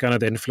kind of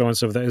the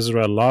influence of the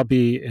Israel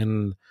lobby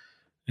in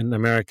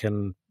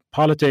American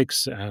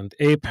politics and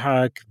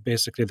AIPAC,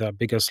 basically the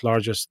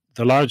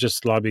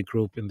largest lobby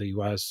group in the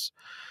U.S.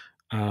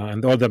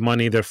 And all the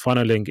money they're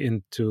funneling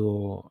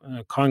into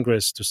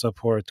Congress to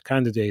support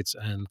candidates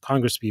and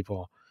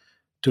congresspeople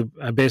to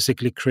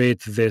basically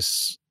create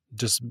this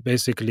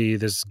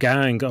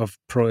gang of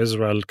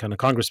pro-Israel kind of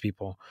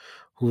congresspeople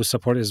who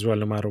support Israel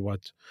no matter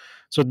what.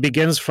 So it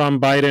begins from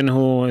Biden,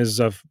 who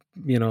is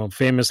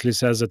famously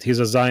says that he's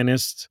a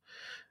Zionist,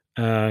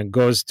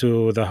 goes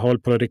to the whole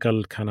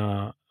political kind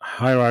of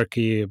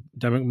hierarchy.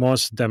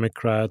 Most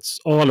Democrats,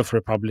 all of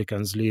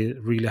Republicans,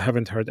 really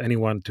haven't heard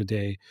anyone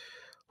today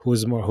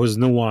who's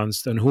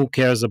nuanced and who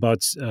cares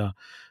about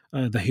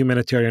the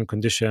humanitarian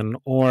condition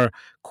or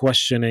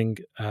questioning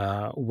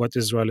what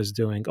Israel is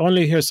doing.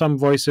 Only hear some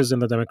voices in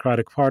the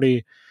Democratic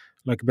Party,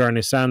 like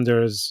Bernie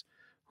Sanders,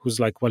 who's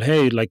like, well,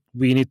 hey, like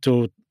we need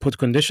to put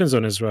conditions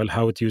on Israel,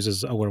 how it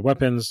uses our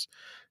weapons.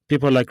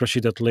 People like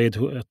Rashida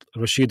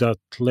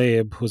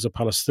Tlaib, who's a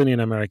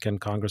Palestinian-American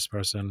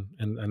congressperson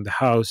in the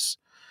House,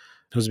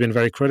 who's been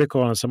very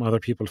critical, and some other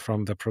people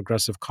from the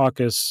Progressive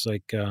Caucus,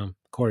 like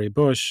Cory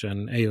Bush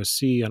and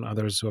AOC and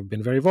others who have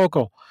been very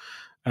vocal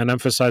and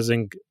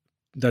emphasizing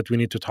that we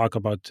need to talk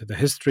about the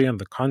history and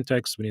the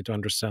context. We need to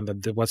understand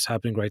that what's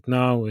happening right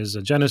now is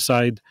a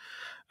genocide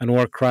and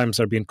war crimes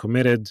are being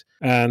committed.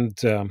 And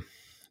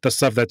the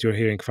stuff that you're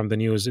hearing from the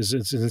news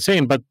is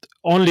insane. But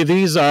only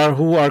these are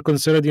who are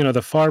considered,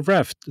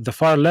 the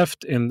far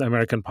left in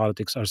American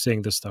politics are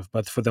saying this stuff.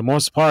 But for the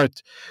most part,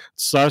 it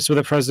starts with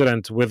the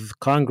president, with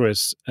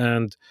Congress,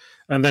 and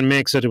then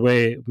makes its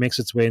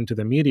way into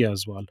the media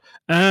as well.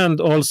 And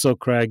also,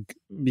 Craig,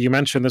 you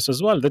mentioned this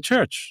as well, the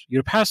church,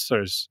 your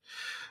pastors.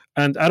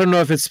 And I don't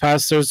know if it's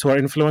pastors who are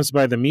influenced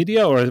by the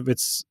media or if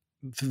it's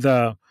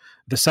the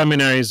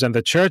seminaries and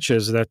the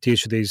churches that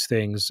teach these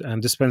things,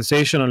 and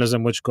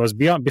dispensationalism, which goes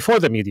before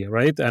the media,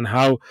 right? And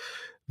how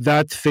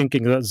that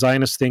thinking, that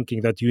Zionist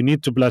thinking, that you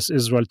need to bless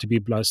Israel to be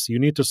blessed, you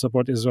need to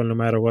support Israel no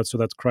matter what, so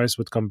that Christ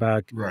would come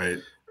back, right?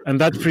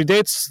 And that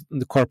predates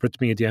the corporate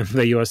media in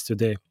the U.S.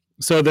 today.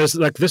 So this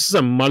is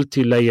a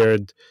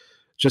multi-layered,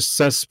 just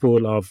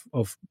cesspool of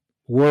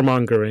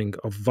warmongering,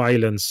 of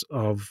violence,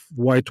 of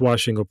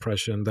whitewashing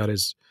oppression that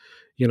is,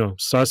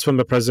 starts from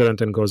the president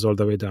and goes all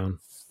the way down.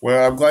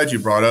 Well, I'm glad you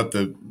brought up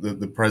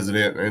the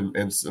president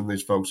and some of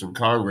these folks in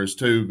Congress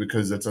too,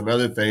 because that's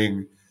another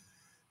thing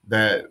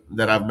that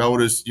I've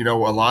noticed. I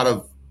know a lot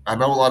of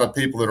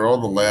people that are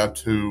on the left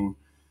who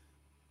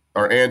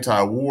are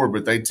anti-war,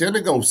 but they tend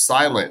to go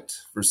silent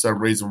for some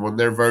reason when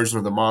their version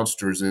of the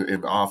monster is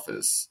in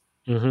office.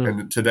 Mm-hmm.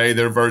 And today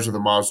their version of the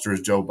monster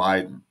is Joe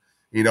Biden.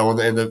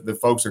 And the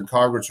folks in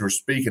Congress who are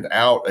speaking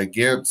out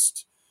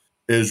against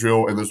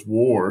Israel and this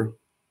war,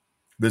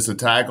 this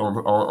attack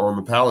on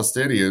the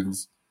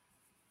Palestinians,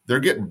 they're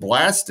getting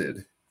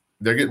blasted.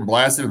 They're getting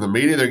blasted in the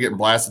media. They're getting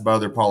blasted by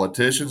other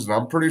politicians, and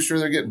I'm pretty sure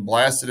they're getting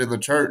blasted in the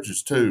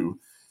churches too.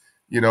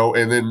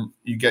 And then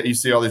you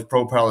see all these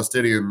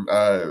pro-Palestinian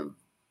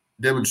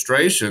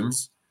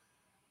demonstrations,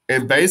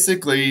 and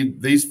basically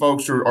these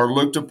folks are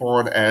looked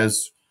upon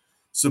as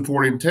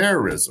supporting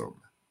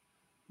terrorism.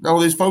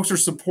 No, these folks are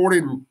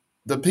supporting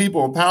the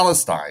people of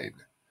Palestine.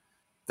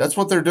 That's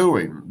what they're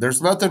doing.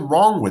 There's nothing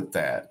wrong with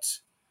that.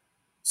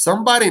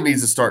 Somebody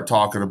needs to start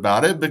talking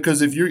about it,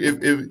 because if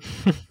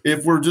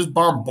we're just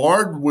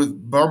bombarded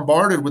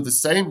with the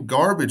same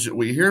garbage that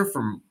we hear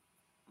from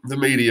the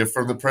media,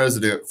 from the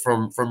president,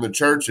 from the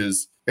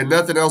churches, and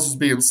nothing else is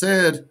being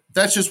said,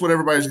 that's just what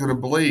everybody's going to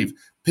believe.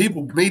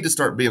 People need to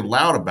start being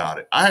loud about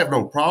it. I have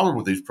no problem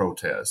with these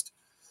protests.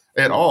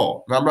 at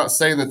all. And I'm not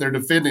saying that they're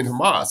defending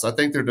Hamas. I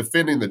think they're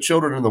defending the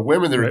children and the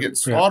women that are getting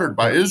slaughtered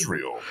by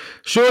Israel.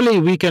 Surely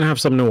we can have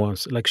some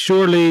nuance. Like,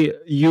 surely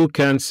you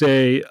can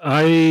say,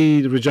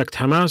 I reject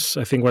Hamas.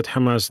 I think what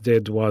Hamas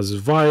did was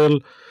vile.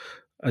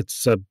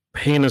 It's a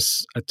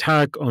heinous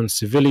attack on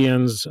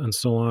civilians and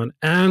so on.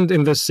 And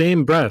in the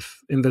same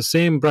breath,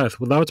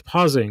 without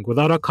pausing,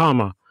 without a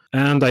comma,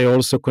 and I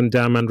also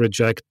condemn and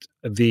reject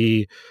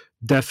the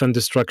death and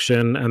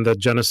destruction and the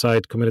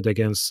genocide committed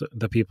against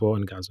the people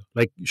in Gaza.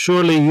 Like,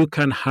 surely you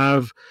can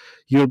have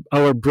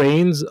our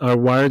brains are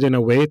wired in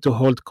a way to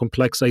hold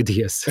complex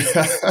ideas.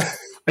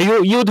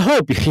 You would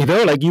hope,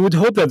 you would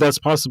hope that that's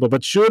possible.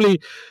 But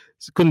surely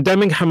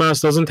condemning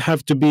Hamas doesn't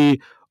have to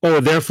be, oh,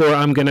 therefore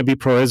I'm going to be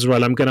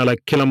pro-Israel, I'm going to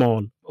kill them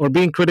all. Or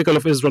being critical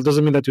of Israel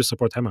doesn't mean that you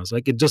support Hamas.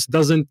 Like, it just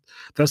doesn't,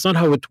 that's not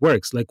how it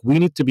works. Like, we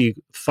need to be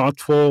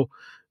thoughtful,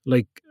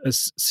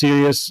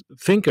 serious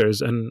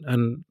thinkers,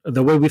 and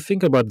the way we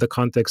think about the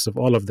context of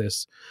all of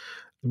this.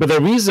 But the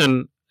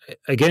reason,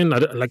 again, I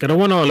don't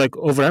want to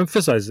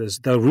overemphasize this,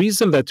 the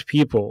reason that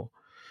people,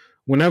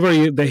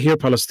 whenever they hear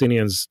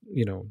Palestinians,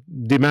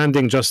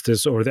 demanding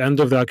justice or the end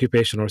of the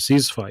occupation or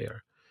ceasefire,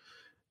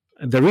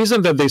 the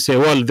reason that they say,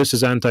 well, this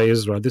is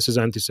anti-Israel, this is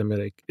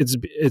anti-Semitic,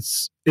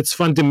 it's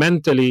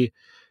fundamentally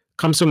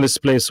comes from this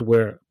place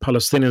where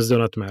Palestinians do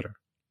not matter.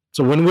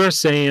 So when we're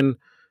saying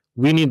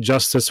we need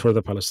justice for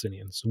the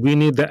Palestinians, we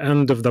need the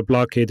end of the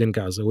blockade in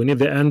Gaza, we need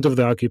the end of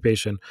the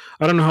occupation.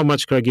 I don't know how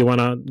much, Craig, you want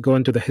to go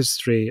into the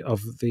history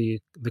of the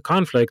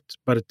conflict,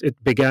 but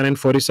it began in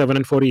 47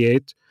 and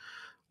 48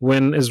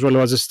 when Israel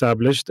was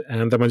established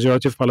and the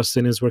majority of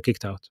Palestinians were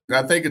kicked out.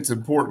 I think it's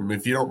important,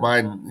 if you don't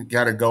mind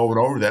kind of going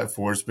over that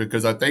for us,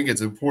 because I think it's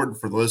important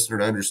for the listener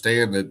to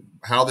understand that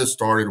how this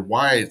started,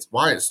 why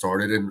it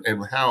started,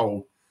 and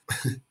how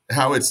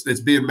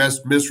it's being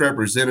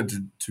misrepresented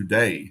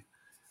today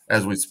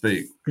as we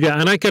speak. Yeah,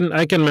 and I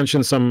can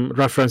mention some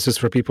references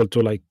for people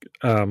to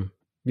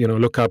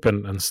look up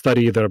and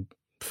study. There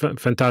are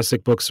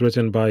fantastic books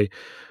written by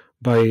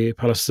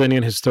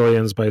Palestinian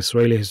historians, by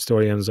Israeli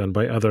historians, and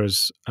by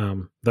others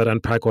that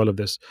unpack all of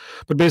this.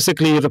 But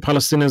basically, the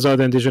Palestinians are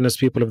the indigenous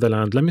people of the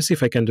land. Let me see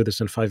if I can do this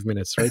in 5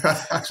 minutes, right?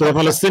 So the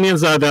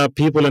Palestinians are the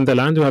people in the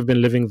land who have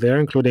been living there,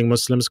 including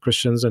Muslims,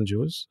 Christians, and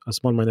Jews, a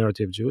small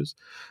minority of Jews.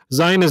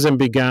 Zionism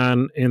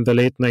began in the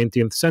late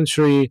 19th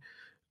century.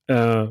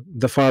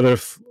 The father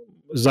of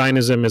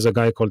Zionism is a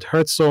guy called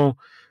Herzl.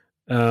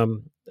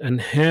 And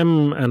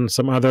him and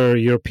some other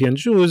European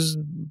Jews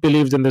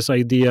believed in this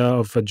idea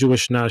of a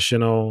Jewish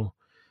national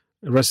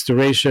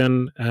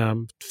restoration,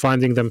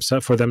 finding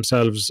for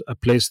themselves a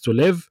place to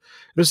live.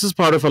 This is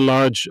part of a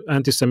large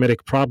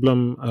anti-Semitic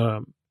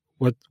problem,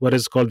 what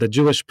is called the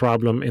Jewish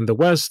problem in the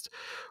West,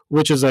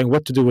 which is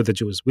what to do with the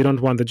Jews. We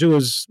don't want the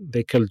Jews.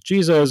 They killed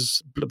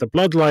Jesus, the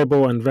blood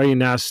libel, and very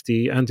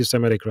nasty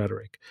anti-Semitic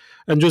rhetoric.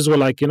 And Jews were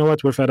like, you know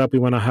what, we're fed up. We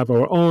want to have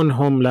our own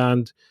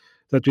homeland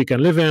that we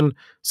can live in.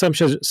 Some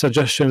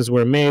suggestions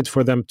were made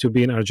for them to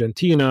be in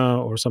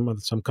Argentina or some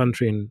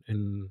country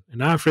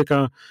in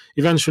Africa.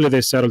 Eventually,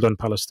 they settled on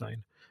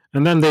Palestine.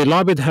 And then they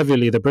lobbied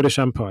heavily the British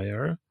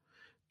Empire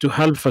to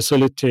help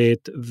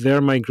facilitate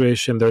their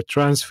migration, their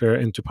transfer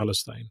into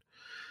Palestine.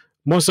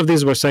 Most of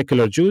these were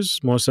secular Jews.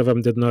 Most of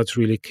them did not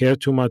really care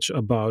too much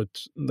about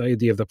the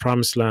idea of the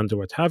Promised Land or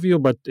what have you,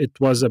 but it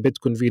was a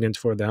bit convenient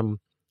for them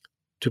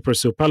to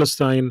pursue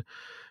Palestine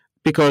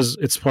because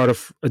it's part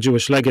of a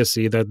Jewish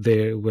legacy that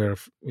they were,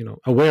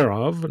 aware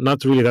of,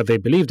 not really that they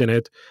believed in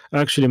it.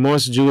 Actually,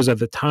 most Jews at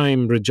the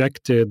time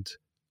rejected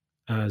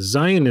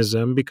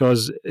Zionism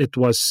because it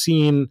was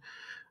seen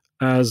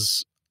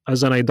as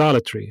an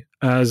idolatry,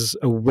 as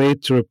a way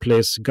to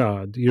replace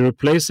God. You're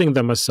replacing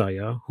the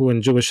Messiah, who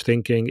in Jewish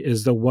thinking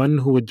is the one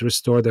who would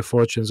restore the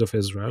fortunes of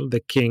Israel, the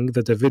king,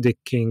 the Davidic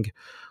king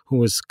who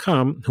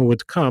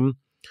would come.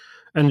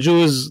 And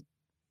Jews,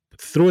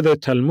 through their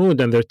Talmud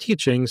and their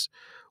teachings,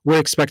 were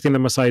expecting the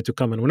Messiah to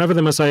come. And whenever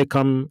the Messiah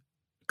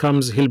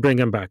comes, he'll bring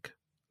him back.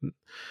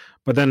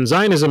 But then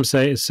Zionism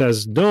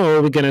says,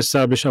 no, we're going to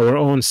establish our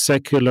own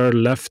secular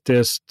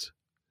leftist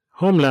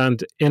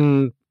homeland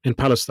in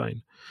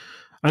Palestine.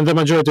 And the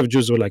majority of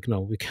Jews were like,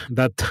 no,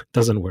 that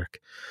doesn't work.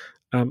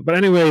 But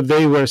anyway,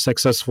 they were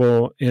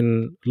successful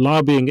in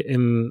lobbying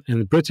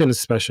in Britain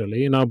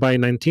especially. Now, by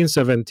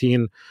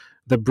 1917,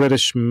 the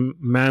British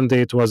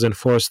mandate was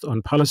enforced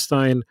on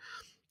Palestine.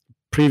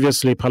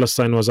 Previously,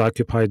 Palestine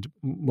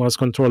was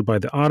controlled by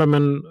the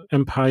Ottoman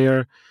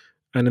Empire.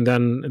 And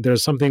then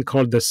there's something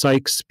called the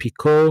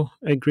Sykes-Picot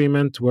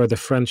Agreement, where the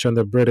French and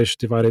the British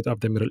divided up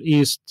the Middle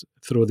East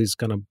through these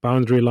kind of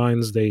boundary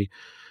lines they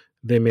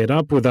made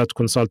up without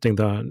consulting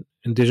the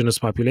indigenous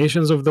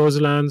populations of those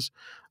lands.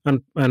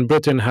 And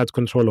Britain had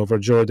control over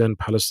Jordan,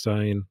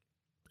 Palestine,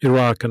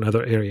 Iraq, and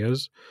other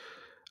areas.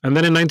 And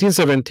then in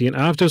 1917,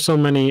 after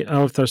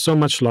so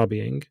much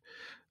lobbying,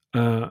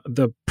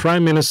 the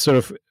Prime Minister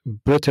of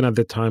Britain at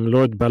the time,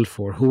 Lord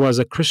Balfour, who was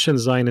a Christian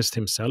Zionist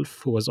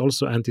himself, who was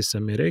also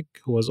anti-Semitic,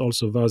 who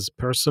was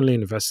personally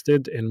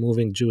invested in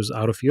moving Jews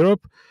out of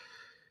Europe,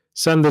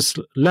 sent this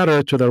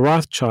letter to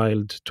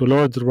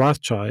Lord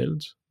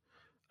Rothschild,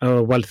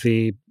 a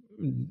wealthy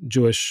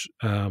Jewish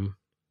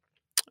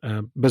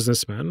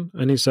businessman,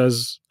 and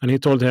he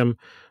told him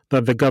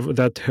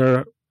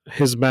that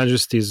His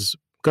Majesty's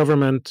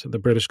government, the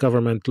British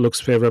government, looks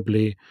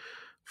favorably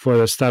for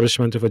the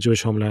establishment of a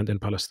Jewish homeland in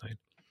Palestine.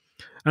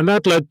 And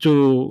that led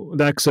to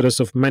the exodus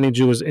of many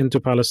Jews into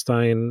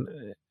Palestine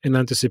in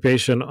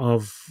anticipation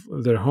of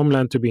their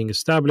homeland to being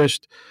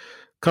established.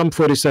 Come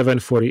 47,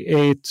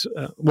 48,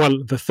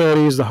 the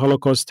 30s, the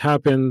Holocaust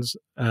happens.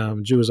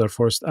 Jews are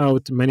forced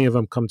out. Many of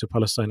them come to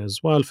Palestine as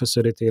well,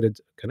 facilitated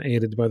and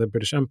aided by the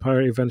British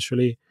Empire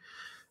eventually.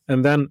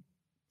 And then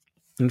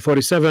in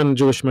 47,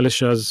 Jewish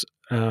militias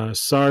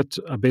start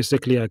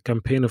basically a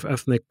campaign of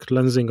ethnic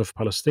cleansing of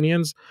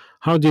Palestinians.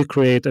 How do you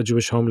create a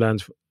Jewish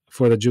homeland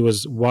for the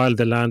Jews while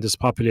the land is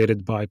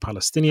populated by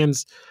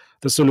Palestinians?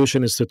 The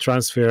solution is to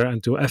transfer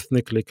and to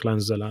ethnically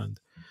cleanse the land.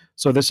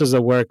 So this is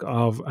the work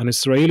of an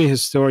Israeli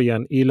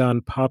historian,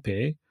 Ilan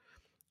Pape.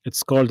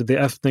 It's called The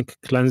Ethnic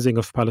Cleansing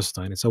of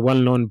Palestine. It's a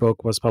well-known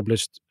book, was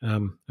published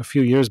a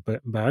few years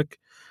back,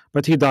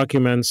 but he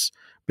documents,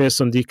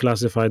 based on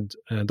declassified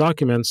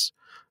documents,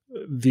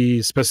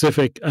 the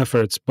specific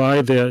efforts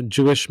by the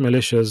Jewish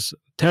militias,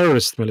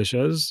 terrorist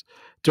militias,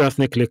 to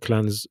ethnically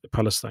cleanse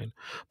Palestine.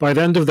 By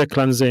the end of the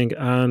cleansing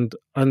and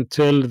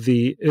until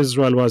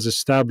Israel was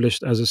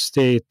established as a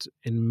state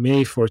in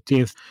May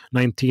 14th,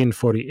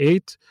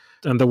 1948,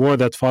 and the war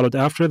that followed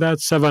after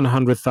that,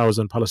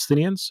 700,000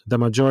 Palestinians, the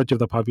majority of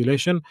the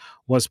population,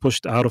 was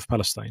pushed out of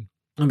Palestine.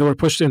 And they were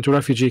pushed into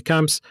refugee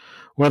camps,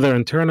 whether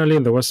internally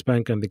in the West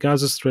Bank and the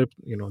Gaza Strip.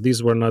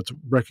 These were not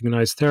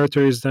recognized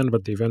territories then,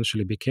 but they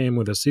eventually became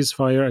with a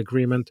ceasefire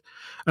agreement.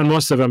 And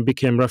most of them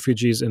became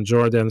refugees in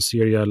Jordan,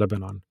 Syria,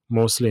 Lebanon,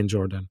 mostly in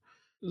Jordan.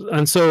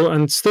 And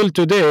still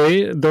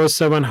today, those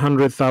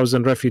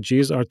 700,000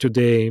 refugees are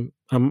today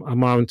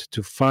amount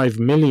to 5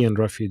 million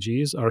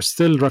refugees, are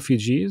still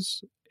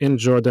refugees in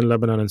Jordan,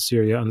 Lebanon, and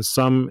Syria, and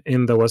some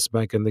in the West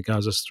Bank and the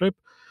Gaza Strip,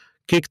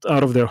 kicked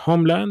out of their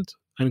homeland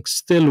and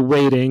still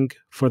waiting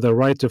for the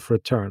right of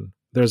return.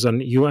 There's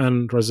an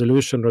UN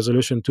resolution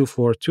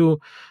 242,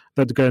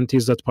 that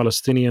guarantees that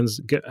Palestinians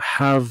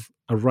have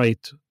a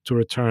right to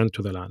return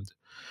to the land.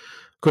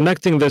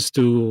 Connecting this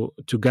to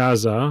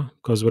Gaza,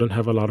 because we don't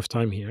have a lot of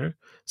time here,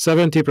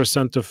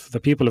 70% of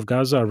the people of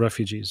Gaza are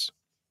refugees.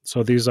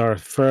 So these are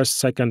first,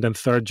 second, and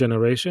third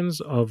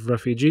generations of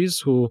refugees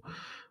who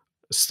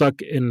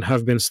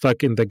have been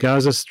stuck in the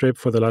Gaza Strip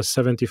for the last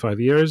 75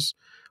 years,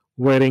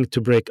 waiting to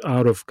break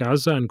out of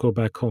Gaza and go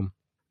back home.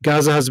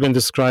 Gaza has been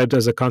described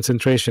as a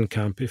concentration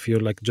camp. If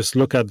you just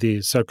look at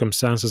the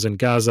circumstances in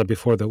Gaza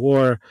before the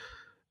war,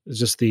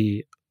 just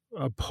the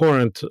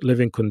abhorrent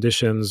living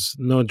conditions,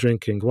 no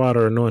drinking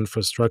water, no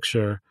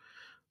infrastructure,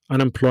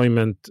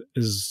 unemployment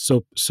is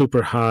so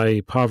super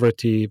high,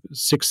 poverty,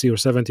 60 or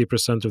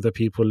 70% of the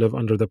people live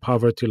under the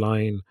poverty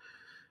line,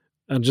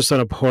 and just an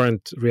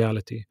abhorrent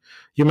reality.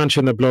 You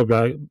mentioned the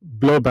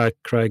blowback,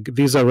 Craig.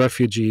 These are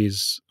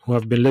refugees who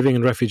have been living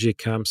in refugee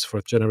camps for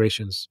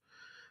generations.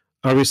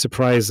 Are we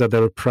surprised that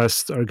the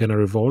oppressed are going to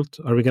revolt?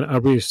 Are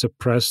we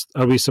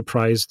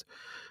surprised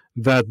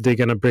that they're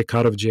going to break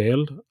out of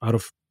jail, out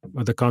of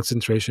the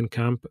concentration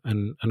camp,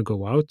 and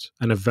go out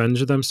and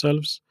avenge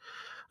themselves?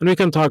 And we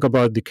can talk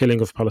about the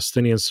killing of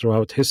Palestinians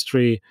throughout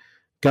history.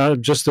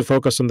 Just to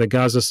focus on the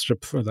Gaza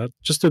Strip for that,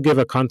 just to give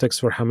a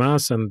context for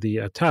Hamas and the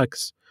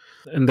attacks.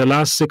 In the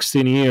last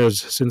 16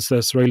 years, since the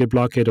Israeli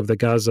blockade of the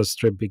Gaza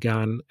Strip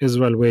began,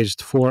 Israel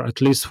waged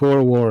at least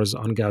four wars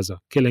on Gaza,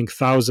 killing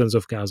thousands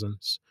of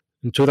Gazans.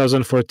 In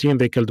 2014,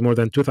 they killed more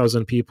than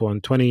 2,000 people.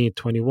 In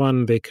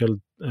 2021, they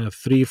killed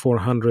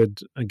 400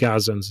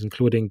 Gazans,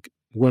 including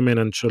women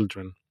and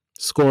children,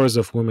 scores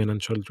of women and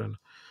children.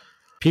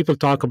 People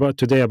talk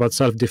today about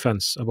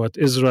self-defense, about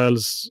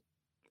Israel's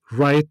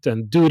right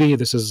and duty.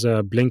 This is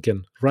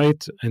Blinken,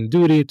 right and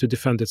duty to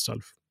defend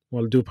itself.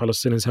 Well, do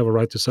Palestinians have a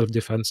right to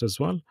self-defense as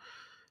well?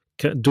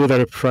 Do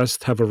the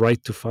oppressed have a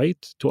right to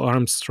fight, to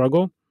armed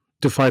struggle,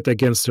 to fight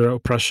against their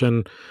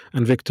oppression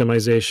and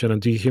victimization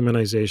and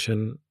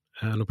dehumanization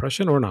and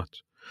oppression, or not?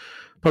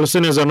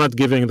 Palestinians are not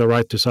giving the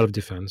right to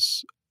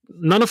self-defense.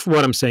 None of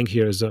what I'm saying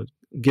here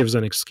gives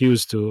an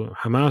excuse to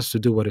Hamas to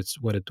do what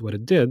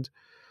it did,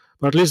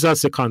 but at least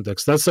that's the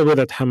context. That's the way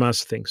that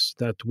Hamas thinks,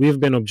 that we've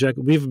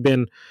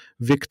been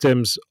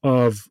victims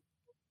of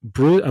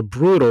a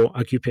brutal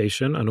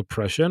occupation and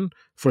oppression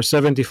for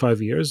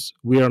 75 years.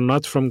 We are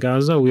not from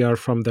Gaza. We are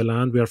from the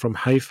land. We are from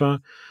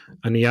Haifa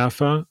and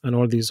Yafa and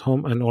all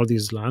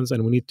these lands,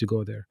 and we need to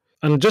go there.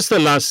 And just the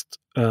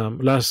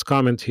last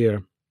comment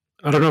here.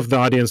 I don't know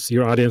if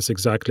your audience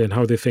exactly, and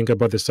how they think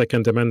about the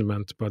Second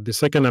Amendment, but the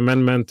Second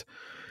Amendment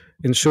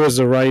ensures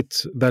the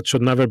right that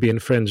should never be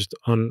infringed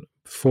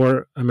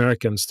for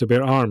Americans to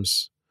bear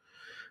arms.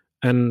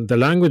 And the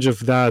language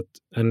of that,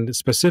 and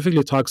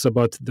specifically talks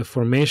about the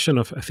formation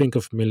of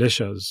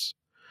militias,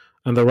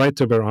 and the right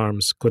to bear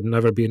arms could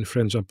never be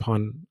infringed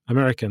upon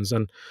Americans.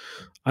 And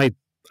I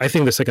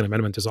think the Second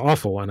Amendment is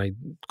awful, and I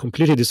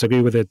completely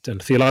disagree with it.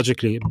 And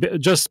theologically,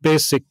 just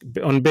basic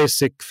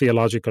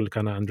theological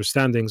kind of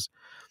understandings.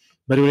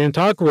 But when you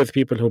talk with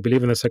people who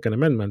believe in the Second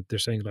Amendment, they're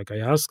saying, like, I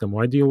ask them,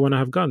 why do you want to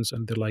have guns?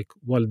 And they're like,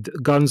 well,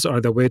 guns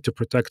are the way to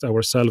protect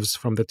ourselves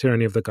from the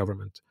tyranny of the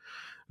government.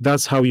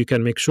 That's how you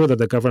can make sure that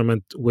the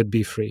government would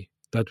be free,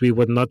 that we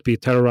would not be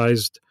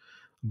terrorized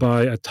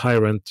by a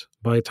tyrant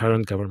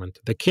government,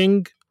 the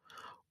king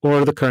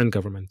or the current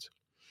government.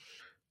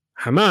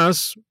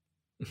 Hamas,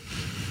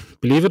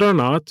 believe it or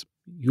not,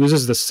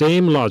 uses the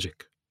same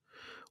logic.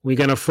 We're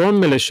going to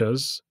form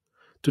militias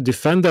to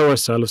defend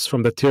ourselves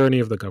from the tyranny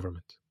of the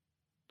government.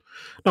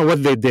 Now,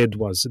 what they did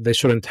was they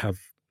shouldn't have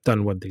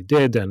done what they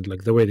did, and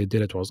like the way they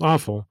did it was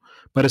awful,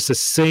 but it's the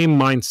same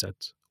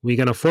mindset. We're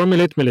going to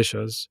formulate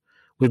militias.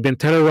 We've been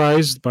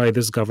terrorized by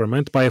this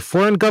government, by a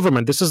foreign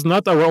government. This is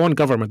not our own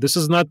government. This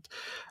is not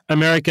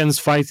Americans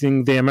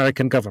fighting the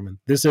American government.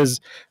 This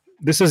is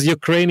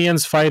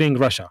Ukrainians fighting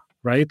Russia,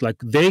 right? Like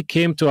they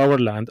came to our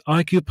land,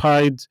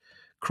 occupied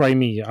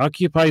Crimea,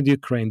 occupied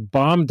Ukraine,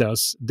 bombed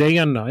us day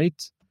and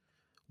night.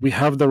 We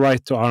have the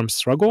right to armed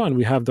struggle and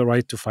we have the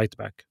right to fight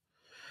back.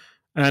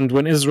 And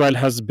when Israel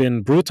has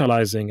been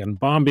brutalizing and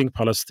bombing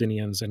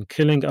Palestinians and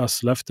killing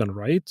us left and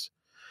right,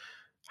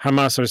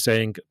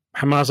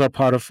 Hamas are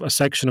part of a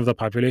section of the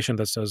population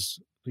that says,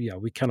 yeah,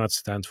 we cannot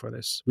stand for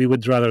this. We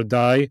would rather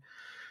die.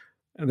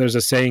 And there's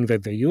a saying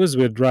that they use,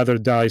 we'd rather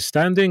die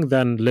standing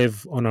than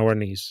live on our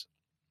knees.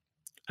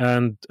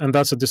 And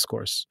that's a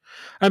discourse.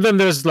 And then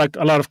there's like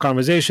a lot of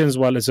conversations.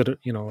 Well, is it,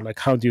 like,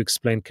 how do you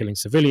explain killing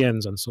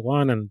civilians and so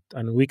on?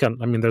 And we can,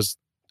 there's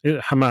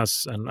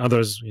Hamas and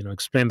others,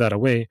 explain that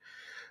away.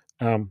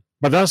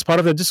 But that's part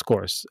of the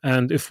discourse.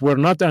 And if we're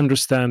not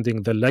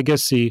understanding the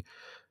legacy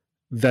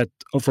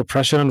of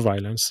oppression and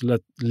violence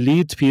that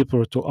lead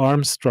people to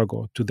armed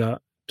struggle, to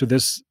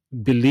this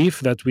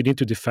belief that we need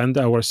to defend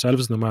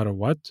ourselves no matter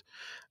what,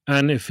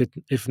 and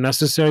if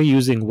necessary,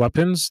 using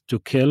weapons to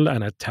kill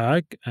and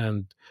attack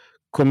and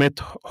commit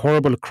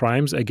horrible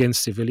crimes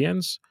against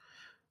civilians,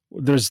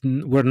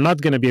 we're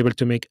not going to be able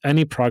to make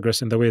any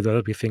progress in the way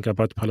that we think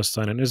about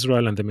Palestine and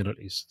Israel and the Middle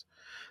East.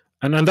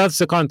 And that's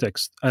the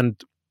context.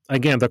 And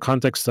again, the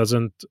context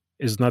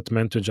is not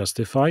meant to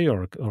justify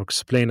or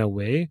explain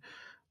away,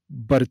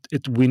 but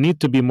we need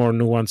to be more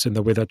nuanced in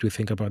the way that we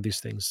think about these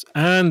things.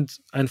 And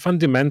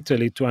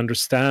fundamentally to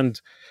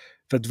understand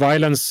that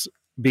violence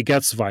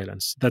begets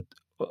violence, that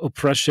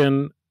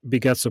oppression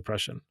begets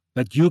oppression,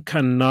 that you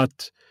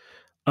cannot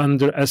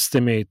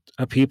underestimate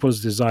a people's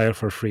desire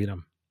for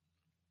freedom.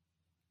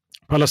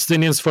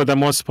 Palestinians, for the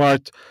most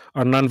part,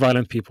 are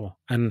nonviolent people,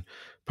 and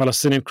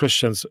Palestinian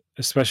Christians,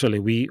 especially,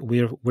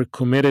 we're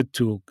committed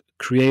to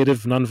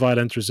creative,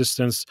 nonviolent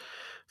resistance,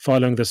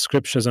 following the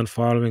scriptures and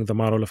following the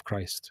model of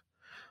Christ.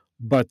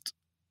 But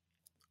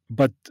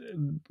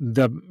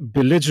the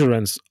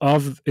belligerence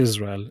of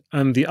Israel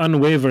and the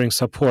unwavering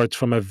support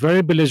from a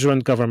very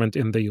belligerent government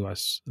in the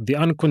U.S., the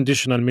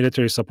unconditional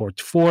military support,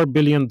 $4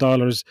 billion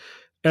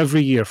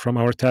every year from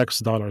our tax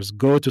dollars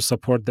go to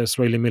support the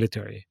Israeli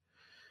military.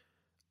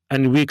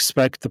 And we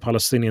expect the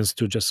Palestinians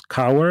to just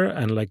cower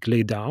and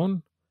lay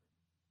down.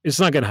 It's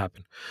not going to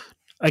happen.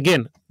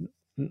 Again,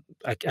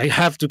 I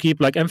have to keep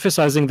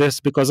emphasizing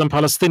this because I'm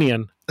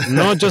Palestinian.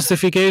 No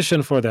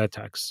justification for the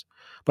attacks.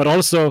 But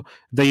also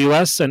the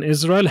US and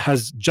Israel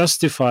has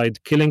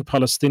justified killing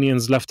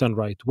Palestinians left and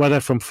right, whether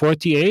from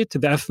 1948,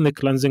 the ethnic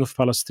cleansing of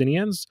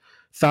Palestinians,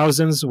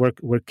 thousands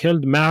were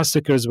killed,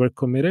 massacres were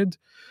committed.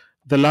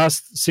 The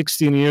last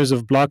 16 years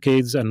of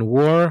blockade and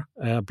wars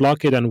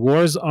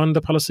on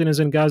the Palestinians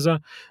in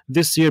Gaza.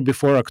 This year,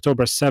 before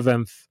October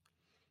 7th,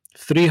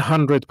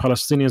 300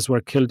 Palestinians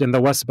were killed in the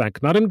West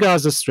Bank, not in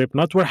Gaza Strip,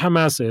 not where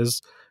Hamas is,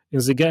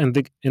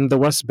 in the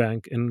West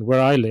Bank, in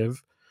where I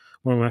live,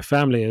 where my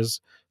family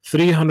is.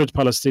 300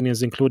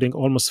 Palestinians, including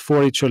almost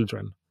 40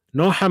 children.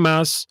 No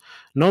Hamas,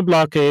 no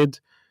blockade,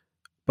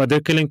 but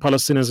they're killing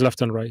Palestinians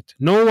left and right.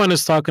 No one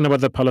is talking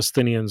about the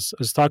Palestinians,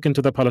 is talking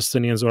to the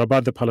Palestinians or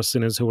about the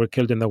Palestinians who were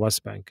killed in the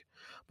West Bank.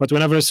 But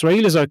whenever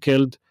Israelis are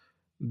killed,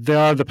 there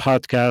are the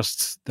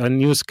podcasts, the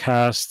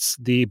newscasts,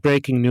 the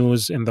breaking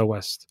news in the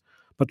West.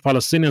 But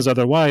Palestinians,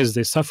 otherwise,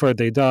 they suffer,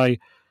 they die.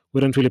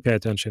 We don't really pay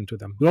attention to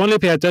them. We only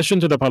pay attention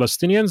to the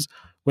Palestinians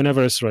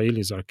whenever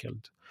Israelis are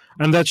killed.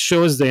 And that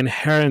shows the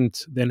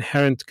inherent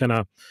kind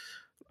of,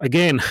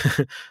 again,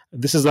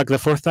 this is the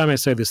fourth time I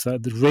say this, the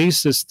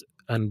racist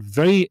and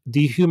very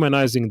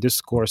dehumanizing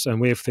discourse and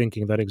way of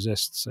thinking that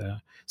exists,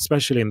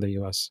 especially in the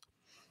U.S.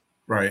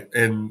 Right.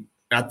 And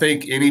I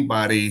think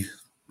anybody,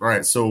 all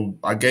right, so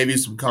I gave you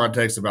some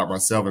context about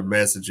myself and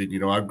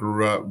messaging. I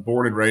grew up,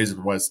 born and raised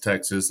in West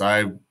Texas.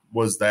 I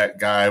was that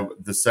guy,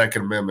 the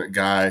Second Amendment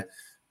guy,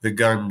 the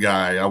gun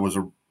guy. I was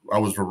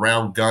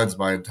around guns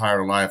my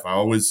entire life.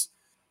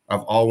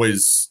 I've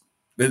always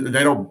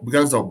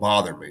guns don't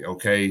bother me,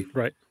 okay?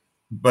 Right.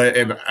 But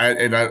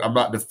I'm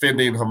not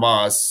defending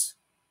Hamas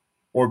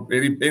or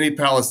any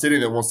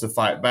Palestinian that wants to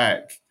fight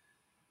back.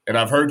 And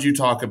I've heard you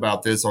talk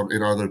about this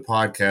in other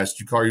podcasts.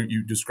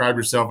 You describe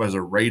yourself as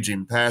a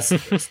raging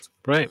pacifist.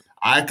 Right.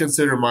 I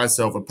consider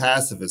myself a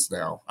pacifist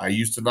now. I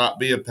used to not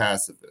be a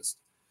pacifist.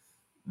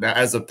 Now,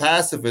 as a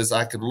pacifist,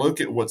 I can look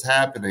at what's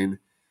happening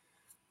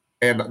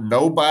And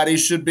nobody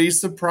should be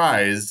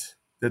surprised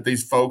that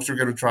these folks are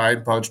going to try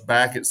and punch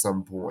back at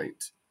some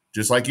point.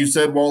 Just like you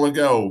said a while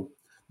ago,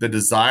 the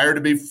desire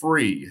to be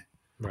free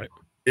Right.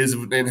 is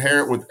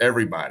inherent with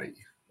everybody.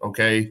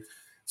 Okay.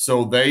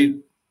 So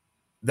the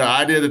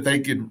idea that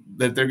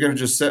they're going to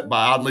just sit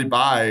idly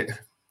by,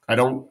 I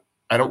don't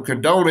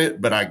condone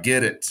it, but I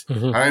get it.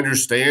 Mm-hmm. I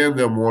understand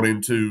them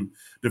wanting to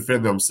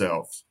defend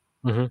themselves,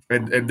 Mm-hmm.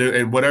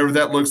 and whatever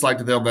that looks like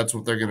to them, that's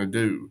what they're going to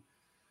do.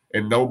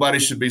 And nobody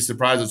should be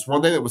surprised. It's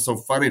one thing that was so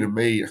funny to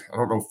me. I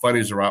don't know if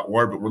funny is the right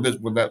word, but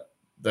when that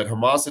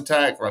Hamas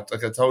attack,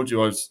 like I told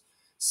you, I was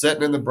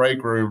sitting in the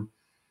break room,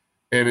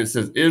 and it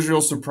says Israel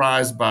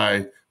surprised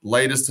by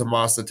latest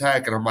Hamas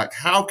attack, and I'm like,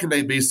 how can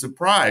they be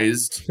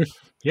surprised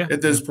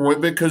at this point?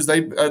 Because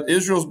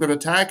Israel's been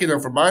attacking them,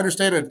 from my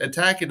understanding,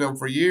 attacking them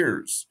for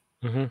years.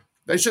 Mm-hmm.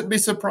 They shouldn't be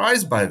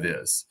surprised by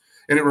this.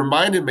 And it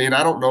reminded me, and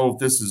I don't know if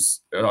this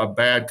is a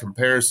bad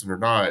comparison or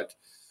not,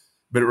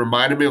 but it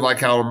reminded me of like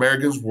how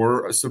Americans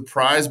were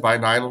surprised by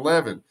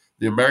 9/11.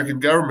 The American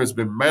government's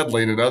been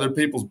meddling in other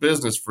people's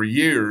business for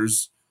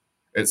years.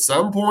 At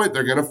some point,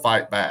 they're going to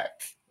fight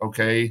back,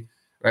 okay?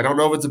 I don't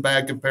know if it's a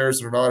bad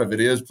comparison or not. If it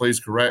is,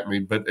 please correct me.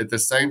 But at the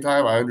same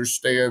time, I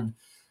understand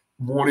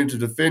wanting to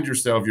defend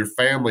yourself, your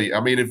family. I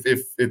mean,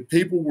 if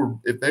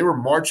they were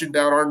marching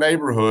down our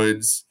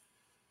neighborhoods,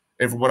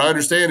 and from what I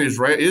understand,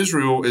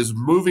 Israel is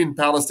moving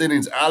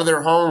Palestinians out of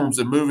their homes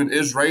and moving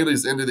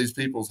Israelis into these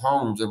people's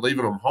homes and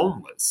leaving them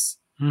homeless.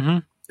 Mm-hmm.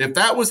 If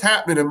that was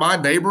happening in my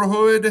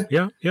neighborhood,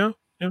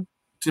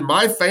 to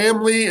my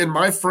family and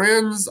my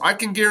friends, I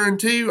can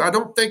guarantee you, I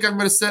don't think I'm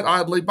going to sit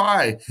idly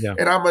by. Yeah.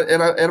 And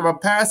I'm a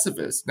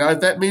pacifist. Now,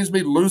 if that means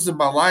me losing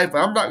my life,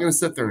 I'm not going to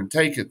sit there and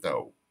take it,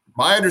 though.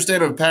 My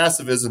understanding of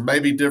pacifism may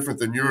be different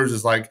than yours.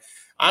 Is like,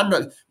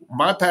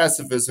 my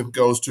pacifism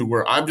goes to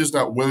where I'm just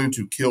not willing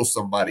to kill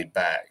somebody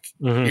back.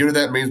 Mm-hmm. Even if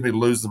that means me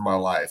losing my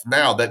life.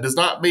 Now, that does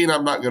not mean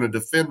I'm not going to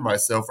defend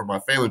myself or my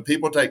family.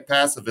 People take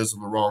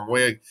pacifism the wrong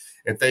way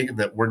and thinking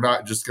that we're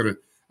not just going to.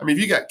 I mean,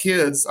 if you got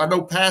kids, I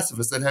know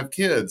pacifists that have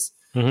kids.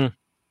 Mm-hmm.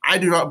 I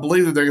do not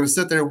believe that they're going to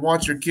sit there and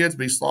watch your kids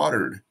be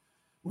slaughtered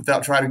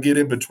without trying to get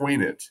in between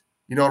it.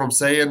 You know what I'm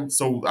saying?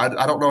 So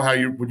I don't know how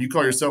when you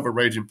call yourself a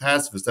raging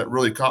pacifist, that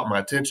really caught my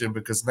attention,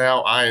 because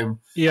now I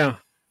am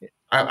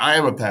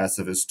a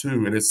pacifist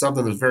too. And it's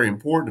something that's very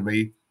important to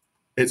me.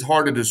 It's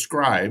hard to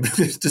describe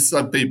to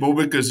some people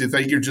because you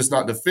think you're just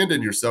not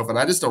defending yourself. And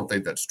I just don't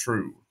think that's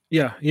true.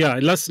 Yeah.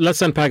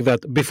 Let's unpack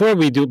that. Before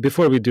we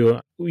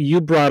do,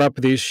 you brought up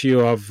the issue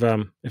of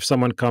if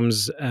someone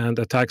comes and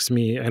attacks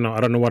me, I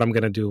don't know what I'm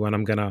gonna do, and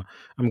I'm gonna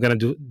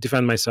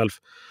defend myself.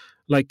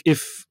 Like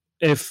if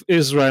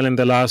Israel in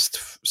the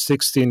last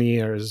 16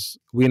 years,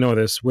 we know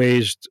this,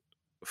 waged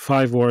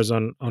 5 wars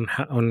on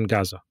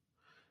Gaza,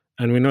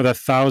 and we know that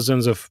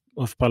thousands of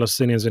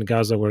Palestinians in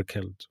Gaza were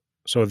killed.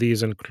 So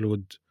these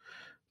include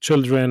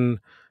children,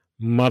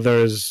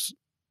 mothers,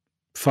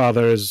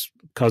 fathers,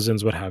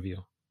 cousins, what have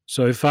you.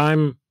 So if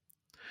my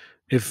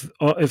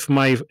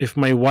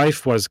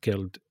wife was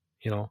killed,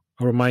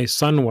 or my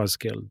son was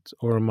killed,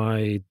 or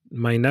my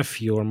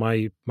nephew, or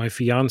my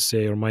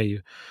fiance, or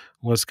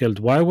was killed,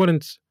 why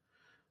wouldn't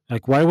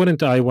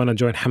I want to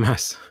join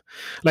Hamas?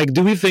 Like,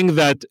 do we think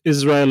that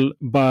Israel,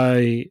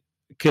 by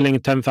killing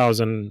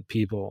 10,000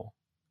 people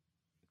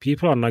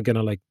are not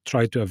gonna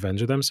try to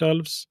avenge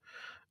themselves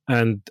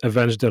and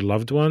avenge their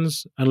loved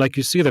ones? And like,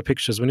 you see the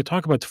pictures when you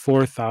talk about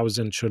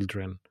 4,000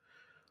 children.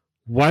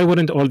 Why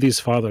wouldn't all these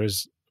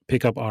fathers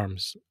pick up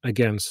arms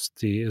against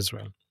the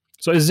Israel?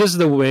 So is this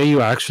the way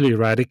you actually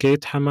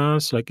eradicate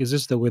Hamas? Like, is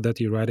this the way that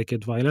you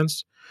eradicate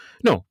violence?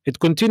 No, it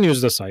continues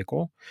the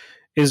cycle.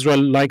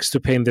 Israel likes to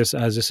paint this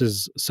as this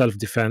is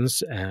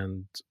self-defense,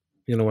 and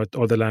what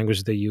all the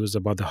language they use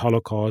about the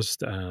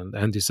Holocaust and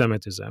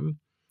anti-Semitism.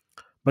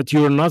 But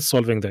you're not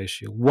solving the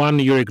issue. One,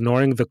 you're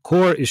ignoring the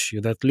core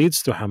issue that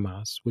leads to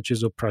Hamas, which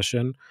is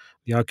oppression,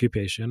 the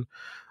occupation,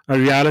 a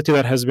reality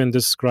that has been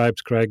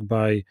described, Craig,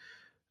 by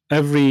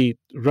every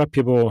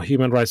reputable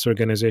human rights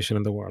organization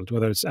in the world,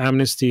 whether it's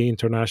Amnesty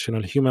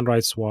International, Human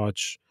Rights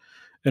Watch,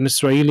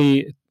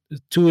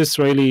 two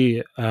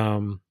Israeli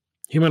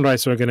human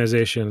rights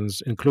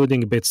organizations,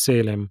 including Beit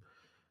Salem,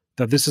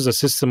 that this is a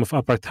system of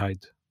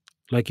apartheid,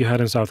 like you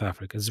had in South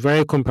Africa. It's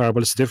very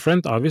comparable. It's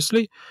different,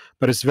 obviously,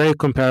 but it's very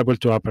comparable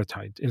to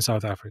apartheid in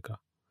South Africa.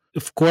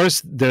 Of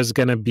course, there's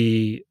going to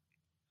be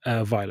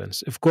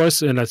violence. Of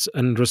course, in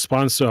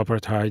response to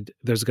apartheid,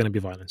 there's going to be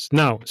violence.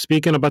 Now,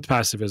 speaking about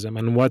pacifism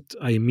and what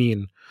I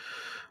mean,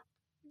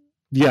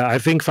 I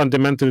think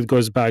fundamentally it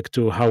goes back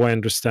to how I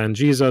understand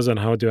Jesus and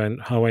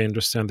how I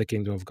understand the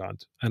kingdom of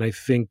God. And I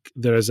think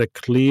there is a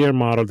clear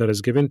model that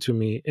is given to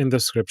me in the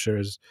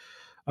scriptures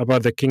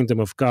about the kingdom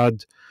of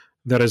God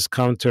that is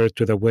counter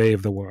to the way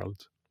of the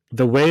world.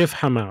 The way of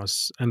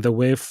Hamas and the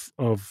way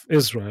of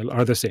Israel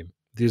are the same.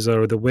 These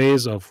are the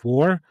ways of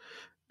war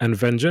and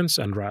vengeance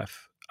and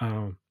wrath.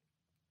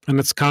 and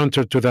it's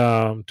counter to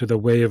the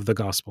way of the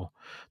gospel,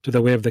 to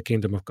the way of the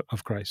kingdom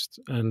of Christ.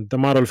 And the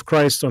model of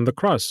Christ on the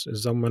cross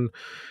is someone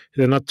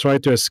he did not try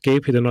to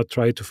escape, he did not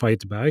try to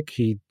fight back.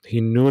 He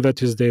knew that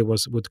his day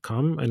would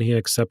come, and he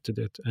accepted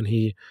it, and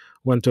he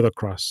went to the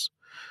cross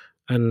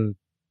and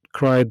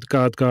cried,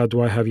 God, God,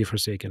 why have you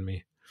forsaken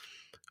me?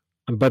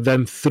 But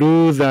then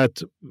through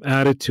that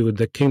attitude,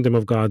 the kingdom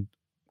of God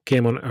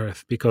came on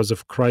earth because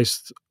of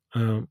Christ's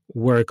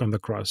work on the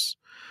cross.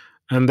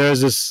 And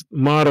there's this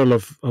model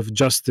of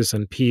justice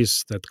and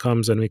peace that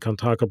comes, and we can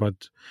talk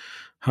about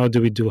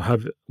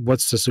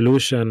what's the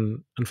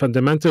solution. And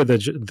fundamentally,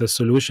 the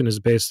solution is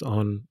based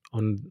on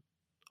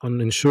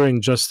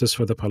ensuring justice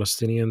for the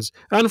Palestinians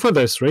and for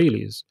the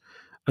Israelis,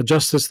 a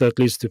justice that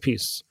leads to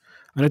peace.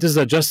 And it is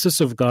the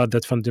justice of God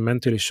that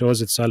fundamentally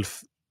shows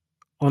itself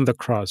on the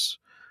cross.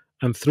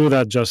 And through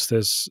that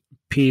justice,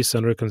 peace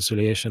and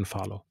reconciliation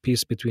follow.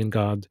 Peace between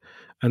God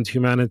and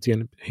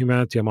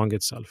humanity among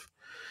itself.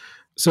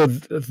 So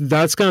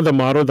that's kind of the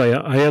model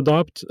that I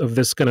adopt, of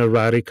this kind of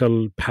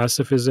radical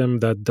pacifism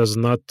that does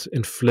not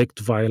inflict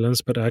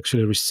violence, but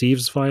actually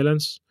receives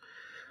violence.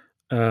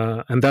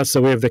 And that's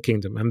the way of the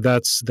kingdom. And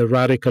that's the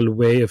radical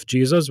way of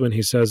Jesus when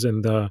he says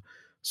in the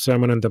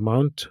Sermon on the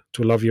Mount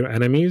to love your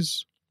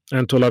enemies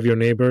and to love your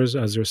neighbors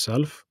as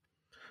yourself.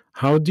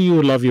 How do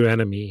you love your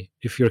enemy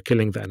if you're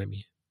killing the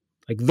enemy?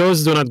 Like,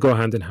 those do not go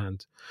hand in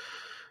hand.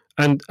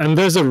 And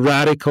there's a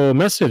radical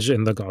message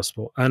in the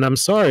gospel. And I'm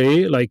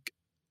sorry, like,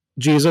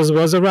 Jesus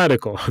was a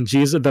radical.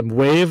 The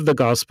way of the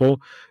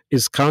gospel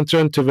is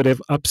counterintuitive,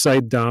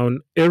 upside down,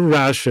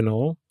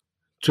 irrational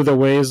to the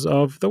ways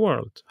of the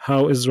world,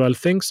 how Israel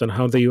thinks and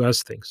how the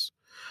US thinks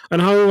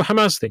and how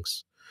Hamas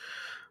thinks.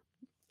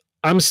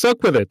 I'm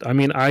stuck with it. I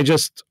mean,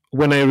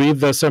 when I read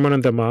the Sermon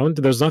on the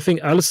Mount, there's nothing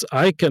else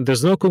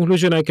there's no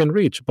conclusion I can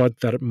reach, but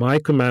that my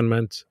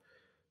commandment,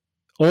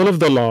 all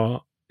of the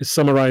law, is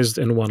summarized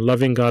in one: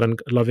 loving God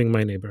and loving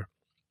my neighbor.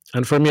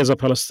 And for me as a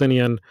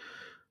Palestinian,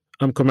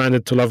 I'm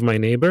commanded to love my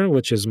neighbor,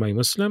 which is my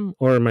Muslim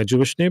or my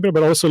Jewish neighbor,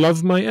 but also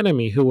love my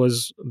enemy, who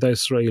was the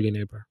Israeli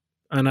neighbor.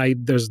 And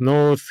there's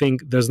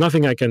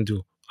nothing I can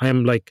do.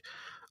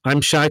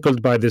 I'm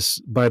shackled by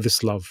this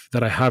love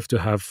that I have to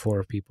have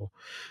for people.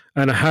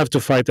 And I have to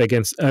fight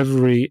against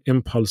every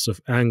impulse of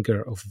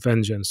anger, of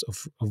vengeance,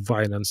 of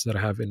violence that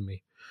I have in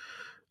me.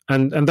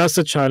 And that's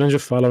the challenge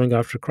of following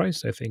after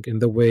Christ, I think, in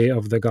the way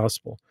of the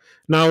gospel.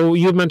 Now,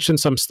 you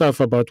mentioned some stuff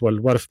about, well,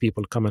 what if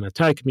people come and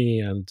attack me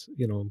and,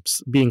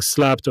 being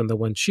slapped on the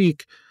one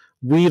cheek?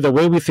 The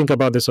way we think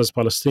about this as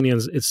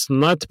Palestinians, it's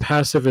not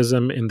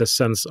pacifism in the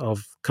sense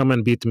of come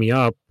and beat me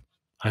up.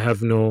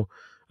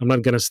 I'm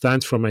not going to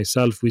stand for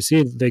myself. We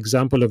see the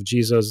example of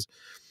Jesus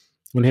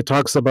when he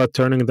talks about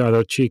turning the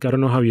other cheek. I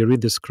don't know how you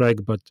read this,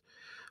 Craig, but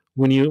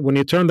when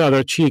you turn the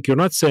other cheek, you're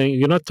not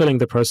telling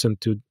the person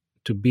to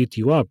beat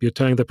you up. You're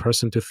telling the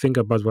person to think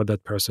about what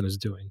that person is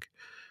doing.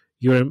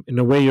 In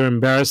a way, you're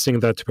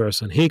embarrassing that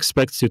person. He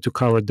expects you to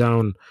cower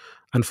down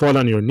and fall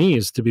on your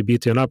knees to be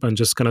beaten up and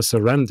just kind of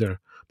surrender.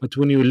 But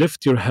when you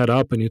lift your head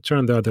up and you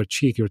turn the other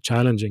cheek, you're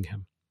challenging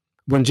him.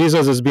 When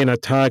Jesus is being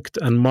attacked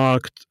and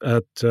mocked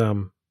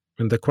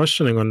in the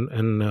questioning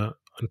on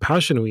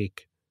Passion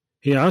Week,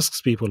 he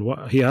asks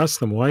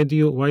them, why do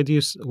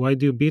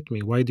you beat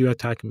me? Why do you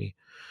attack me?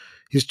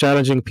 He's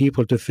challenging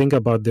people to think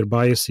about their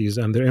biases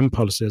and their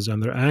impulses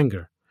and their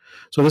anger.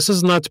 So this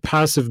is not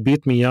passive,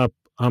 beat me up,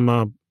 I'm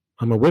a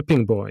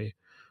whipping boy.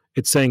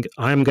 It's saying,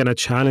 I'm going to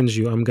challenge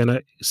you. I'm going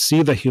to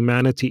see the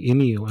humanity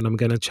in you, and I'm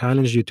going to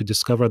challenge you to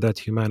discover that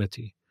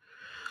humanity.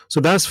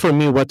 So that's, for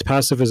me, what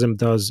pacifism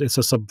does. It's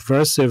a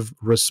subversive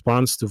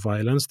response to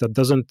violence that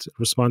doesn't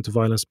respond to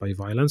violence by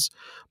violence,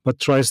 but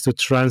tries to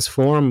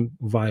transform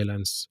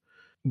violence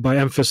by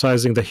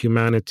emphasizing the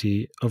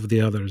humanity of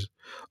the others,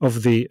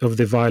 of the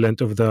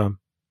violent, of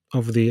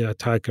the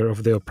attacker,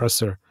 of the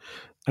oppressor.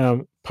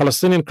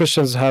 Palestinian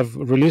Christians have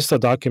released a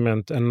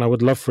document, and I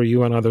would love for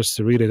you and others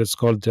to read it. It's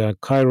called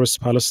Kairos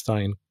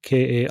Palestine,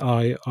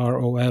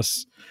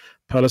 Kairos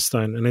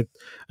Palestine, and it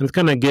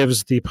kind of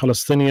gives the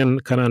Palestinian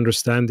kind of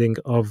understanding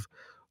of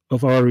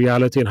our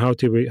reality and how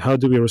do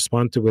we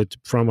respond to it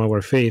from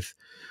our faith.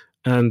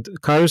 And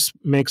Kairos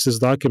makes this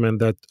document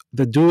that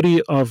the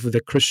duty of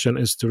the Christian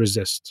is to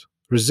resist.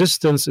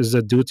 Resistance is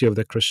the duty of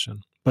the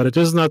Christian, but it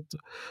is not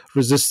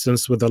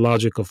resistance with the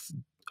logic of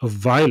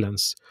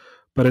violence,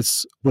 but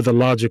it's with the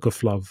logic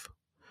of love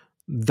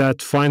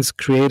that finds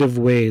creative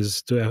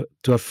ways to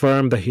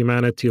affirm the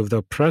humanity of the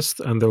oppressed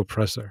and the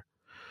oppressor.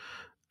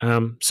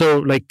 So,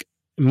 like,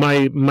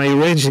 my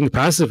raging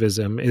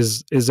pacifism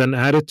is an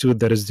attitude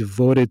that is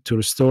devoted to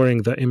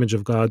restoring the image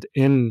of God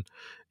in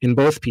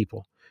both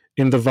people,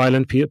 in the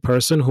violent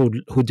person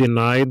who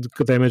denied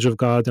the image of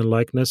God and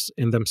likeness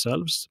in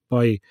themselves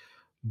by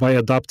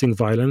adopting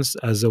violence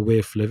as a way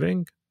of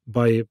living,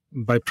 by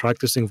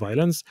practicing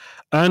violence,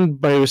 and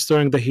by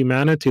restoring the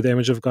humanity, the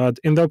image of God,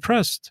 in the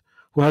oppressed,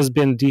 who has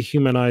been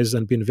dehumanized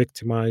and been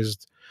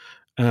victimized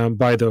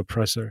by the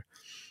oppressor.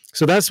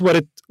 So this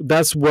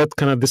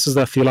is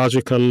the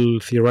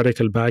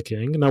theoretical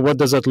backing. Now, what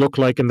does that look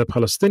like in the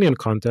Palestinian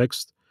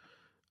context?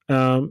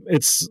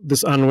 it's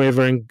this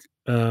unwavering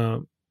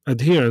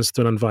adherence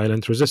to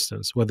nonviolent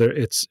resistance, whether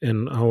it's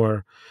in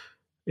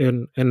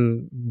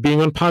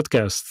being on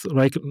podcasts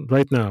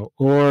right now,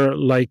 or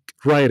like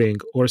writing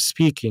or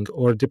speaking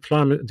or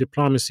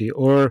diplomacy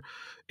or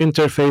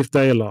interfaith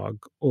dialogue,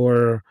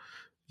 or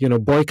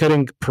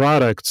boycotting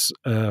products,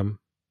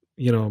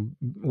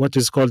 what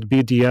is called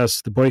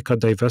BDS, the boycott,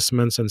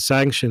 divestments, and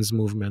sanctions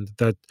movement,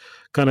 that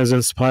kind of is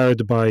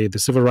inspired by the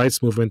civil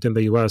rights movement in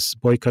the US,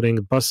 boycotting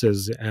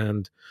buses,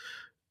 and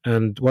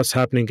what's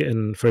happening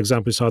in, for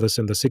example, we saw this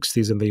in the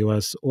 60s in the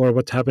US, or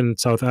what happened in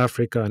South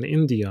Africa and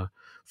India,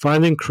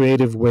 finding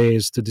creative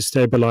ways to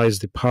destabilize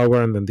the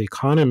power and then the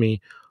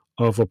economy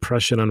of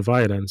oppression and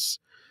violence.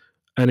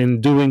 And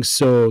in doing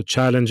so,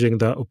 challenging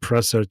the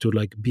oppressor to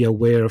like be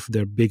aware of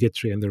their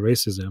bigotry and their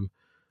racism,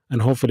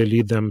 and hopefully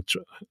lead them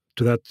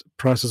to that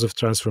process of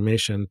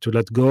transformation, to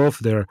let go of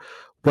their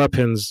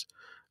weapons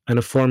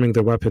and forming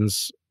their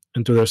weapons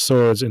into their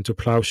swords, into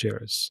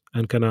plowshares,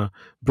 and kind of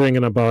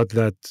bringing about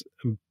that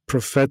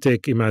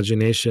prophetic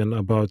imagination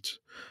about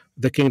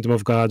the kingdom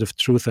of God, of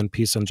truth and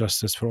peace and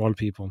justice for all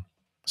people.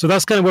 So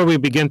that's kind of where we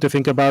begin to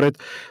think about it.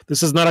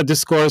 This is not a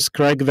discourse,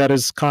 Craig, that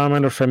is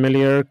common or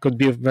familiar, could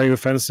be very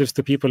offensive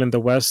to people in the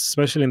West,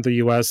 especially in the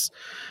US,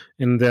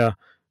 in the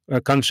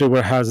country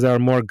where there are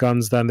more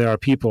guns than there are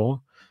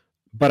people.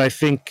 But I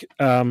think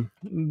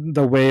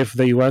the way of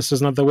the US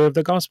is not the way of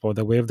the gospel.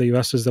 The way of the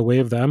US is the way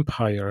of the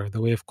empire,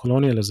 the way of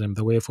colonialism,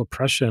 the way of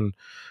oppression,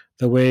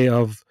 the way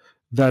of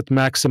that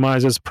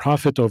maximizes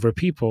profit over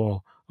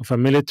people, of a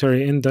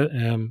military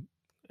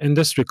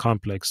industry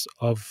complex,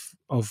 of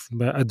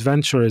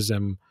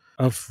adventurism,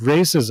 of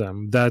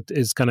racism that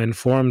is kind of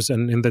informs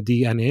and in the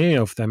DNA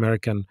of the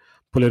American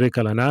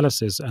political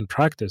analysis and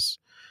practice.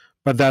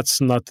 But that's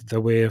not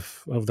the way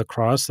of the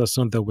cross. That's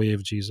not the way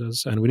of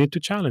Jesus. And we need to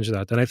challenge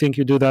that. And I think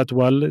you do that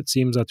well, it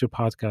seems, at your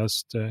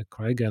podcast,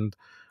 Craig. And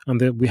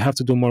we have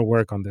to do more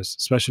work on this,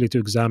 especially to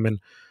examine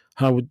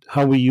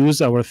how we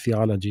use our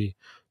theology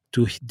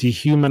to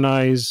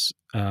dehumanize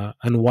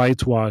and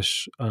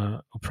whitewash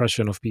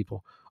oppression of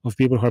people who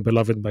are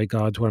beloved by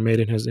God, who are made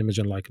in his image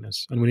and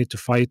likeness. And we need to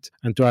fight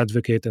and to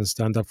advocate and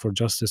stand up for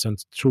justice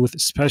and truth,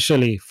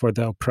 especially for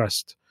the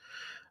oppressed.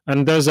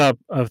 And there's a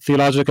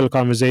theological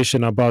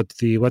conversation about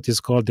what is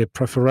called the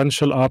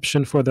preferential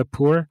option for the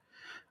poor.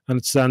 And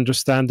it's the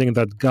understanding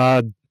that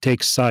God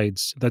takes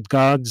sides, that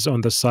God's on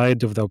the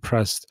side of the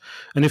oppressed.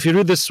 And if you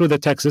read this through the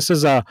text, this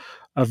is a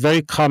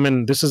very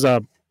common, this is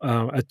a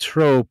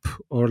trope,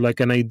 or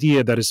like an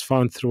idea that is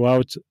found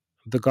throughout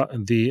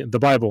the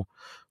Bible,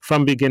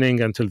 from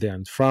beginning until the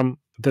end, from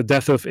the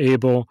death of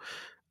Abel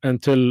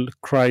until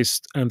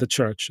Christ and the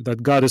church,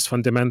 that God is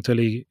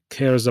fundamentally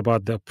cares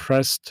about the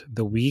oppressed,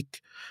 the weak,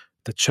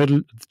 the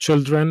children,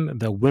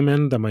 the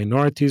women, the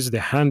minorities, the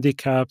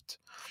handicapped,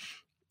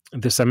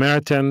 the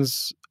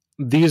Samaritans,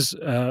 these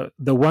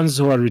the ones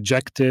who are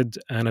rejected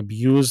and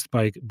abused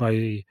by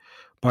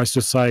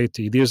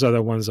society. These are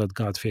the ones that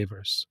God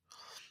favors.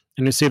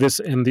 And you see this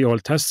in the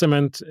Old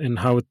Testament, in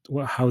how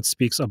it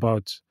speaks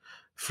about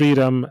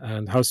freedom,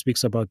 and how it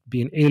speaks about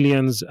being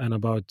aliens, and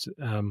about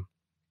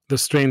the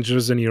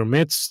strangers in your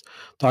midst,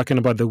 talking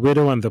about the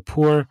widow and the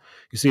poor.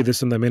 You see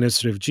this in the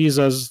ministry of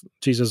Jesus.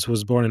 Jesus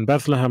was born in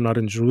Bethlehem, not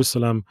in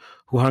Jerusalem,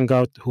 who hung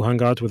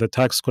out with the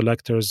tax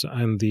collectors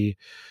and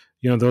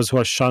those who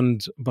are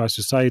shunned by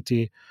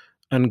society,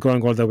 and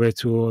going all the way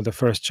to the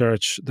first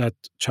church that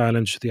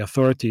challenged the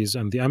authorities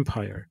and the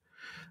empire.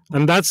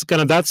 And that's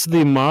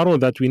the model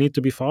that we need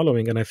to be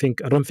following. And I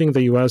don't think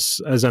the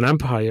US as an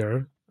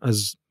empire,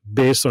 as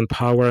based on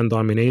power and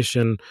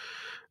domination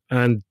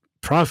and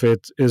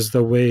profit, is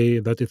the way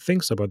that it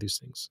thinks about these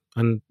things.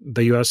 And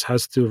the US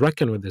has to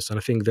reckon with this. And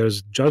I think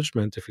there's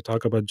judgment. If you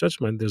talk about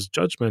judgment, there's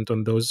judgment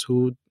on those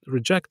who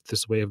reject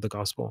this way of the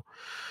gospel.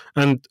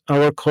 And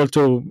our call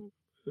to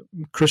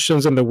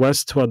Christians in the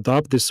West to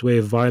adopt this way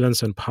of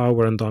violence and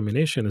power and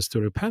domination is to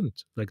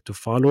repent, like to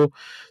follow,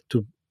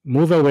 to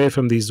move away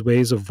from these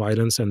ways of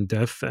violence and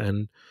death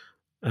and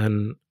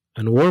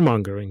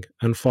warmongering,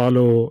 and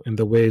follow in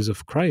the ways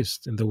of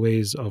Christ, in the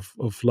ways of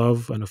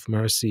love and of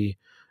mercy,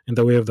 in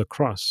the way of the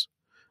cross.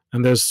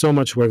 And there's so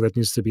much work that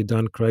needs to be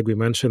done, Craig. We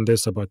mentioned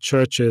this about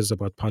churches,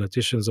 about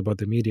politicians, about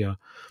the media.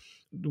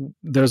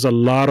 There's a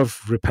lot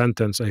of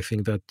repentance, I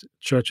think, that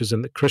churches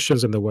and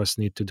Christians in the West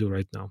need to do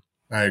right now.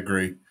 I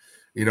agree.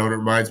 It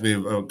reminds me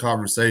of a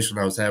conversation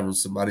I was having with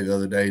somebody the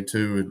other day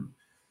too, and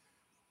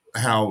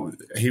how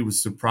he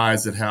was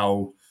surprised at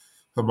how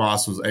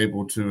Hamas was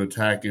able to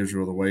attack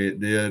Israel the way it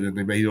did. And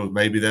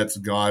maybe that's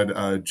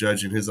God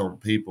judging his own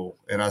people.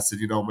 And I said,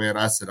 man,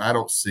 I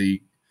don't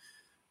see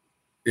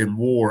in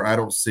war, I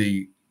don't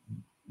see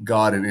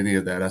God in any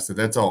of that. I said,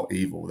 that's all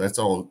evil. That's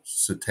all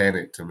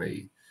satanic to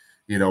me.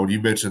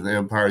 You mentioned the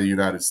empire of the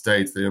United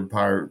States, the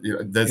empire,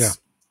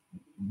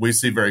 we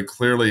see very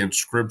clearly in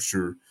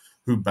Scripture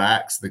who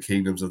backs the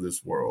kingdoms of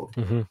this world.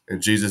 Mm-hmm.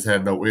 And Jesus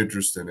had no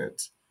interest in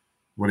it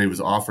when he was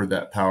offered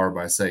that power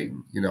by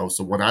Satan.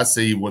 So when I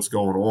see what's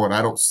going on,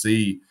 I don't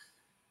see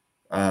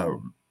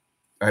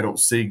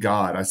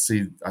God. I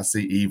see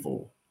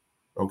evil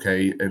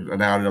Okay. And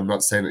now I'm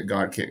not saying that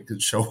God can't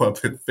show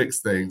up and fix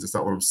things. That's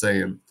not what I'm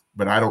saying.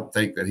 But I don't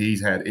think that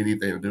he's had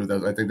anything to do with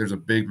that. I think there's a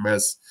big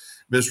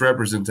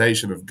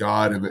misrepresentation of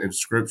God in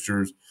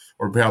scriptures,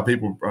 or how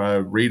people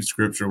read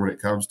scripture when it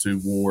comes to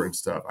war and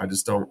stuff. I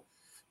just don't,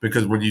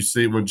 because when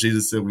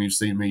Jesus said, when you've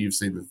seen me, you've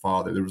seen the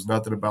Father, there was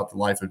nothing about the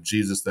life of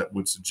Jesus that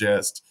would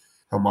suggest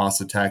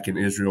Hamas attacking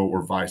Israel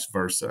or vice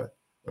versa.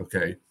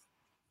 Okay.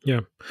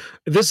 Yeah,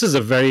 this is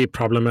a very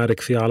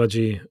problematic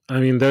theology. I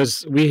mean,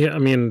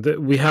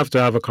 we have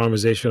to have a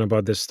conversation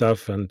about this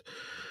stuff, and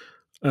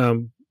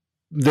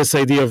this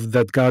idea of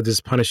that God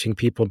is punishing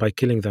people by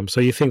killing them. So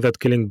you think that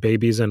killing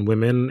babies and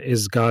women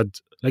is God?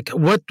 Like,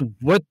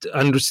 what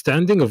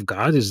understanding of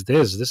God is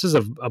this? This is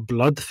a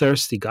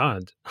bloodthirsty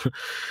God.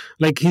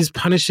 Like he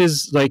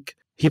punishes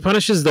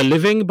the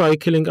living by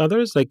killing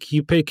others. Like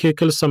he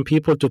kills some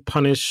people to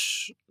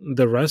punish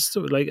the rest.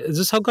 Like, is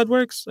this how God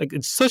works? Like,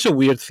 it's such a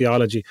weird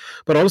theology.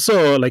 But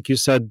also, like you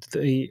said,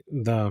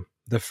 the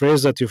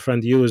phrase that your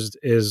friend used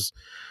is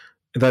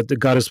that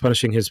God is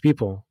punishing his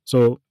people.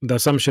 So the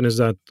assumption is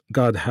that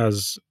God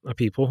has a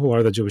people who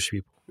are the Jewish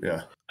people.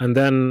 Yeah. And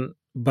then,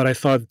 but I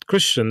thought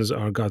Christians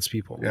are God's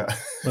people. Yeah.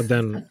 But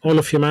then all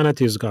of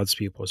humanity is God's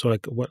people. So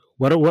like,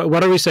 what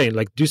are we saying?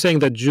 Like, do you saying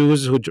that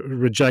Jews who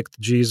reject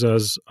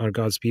Jesus are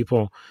God's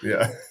people?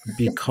 Yeah.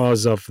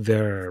 Because of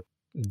their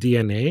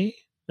DNA?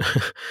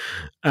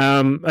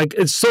 Like,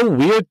 it's so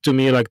weird to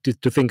me, like,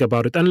 to think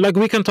about it. And like,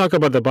 we can talk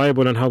about the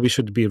Bible and how we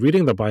should be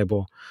reading the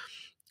Bible.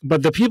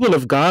 But the people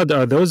of God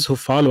are those who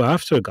follow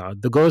after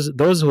God,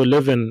 those who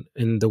live in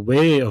the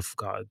way of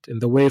God, in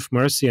the way of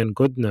mercy and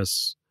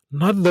goodness,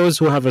 not those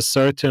who have a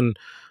certain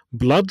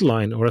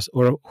bloodline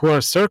or who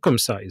are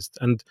circumcised.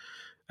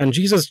 And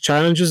Jesus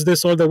challenges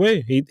this all the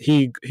way.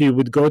 He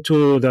would go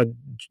to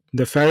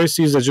the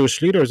Pharisees, the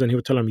Jewish leaders, and he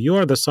would tell them, "You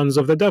are the sons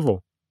of the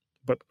devil."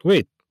 But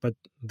wait, but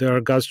they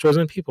are God's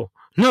chosen people.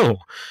 No,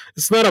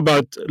 it's not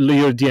about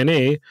your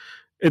DNA.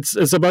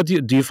 It's about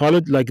you. Do you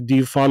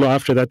follow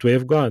after that way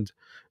of God?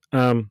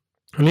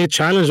 And he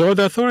challenged all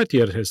the authority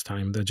at his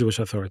time, the Jewish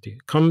authority.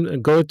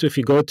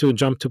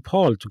 Jump to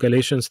Paul, to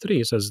Galatians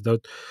 3, it says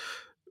that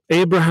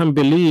Abraham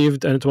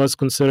believed and it was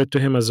considered to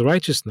him as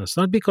righteousness,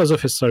 not because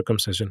of his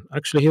circumcision.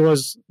 Actually, he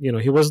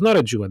was not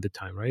a Jew at the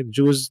time, right?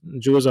 Jews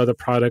are the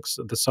products,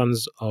 the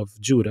sons of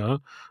Judah,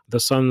 the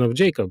son of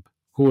Jacob,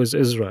 who is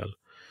Israel,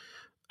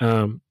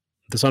 the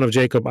son of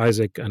Jacob,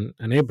 Isaac, and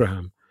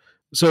Abraham.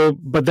 So,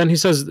 but then he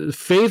says,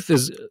 faith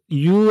is,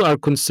 you are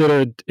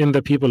considered in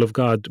the people of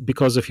God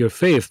because of your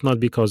faith,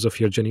 not because of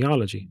your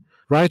genealogy.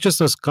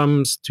 Righteousness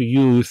comes to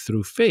you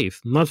through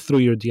faith, not through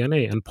your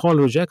DNA. And Paul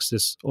rejects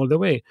this all the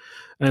way.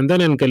 And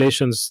then in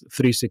Galatians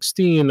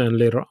 3:16 and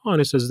later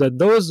on, it says that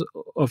those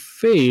of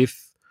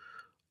faith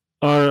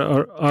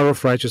are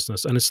of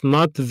righteousness, and it's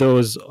not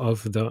those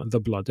of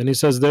the blood. And he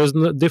says there's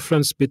no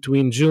difference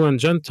between Jew and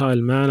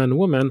Gentile, man and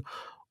woman.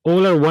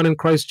 All are one in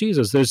Christ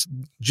Jesus. There's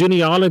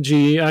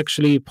genealogy.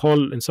 Actually,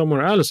 Paul, in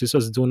somewhere else, he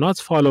says, do not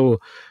follow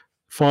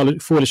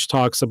foolish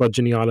talks about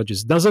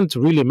genealogies. Doesn't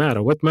really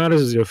matter. What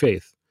matters is your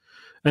faith.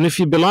 And if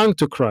you belong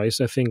to Christ,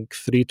 I think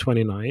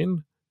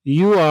 3:29,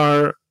 you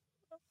are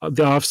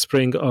the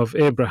offspring of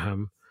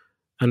Abraham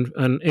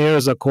and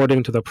heirs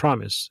according to the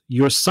promise.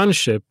 Your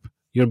sonship,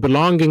 your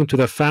belonging to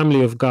the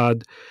family of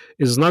God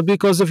is not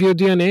because of your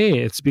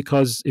DNA. It's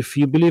because if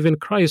you believe in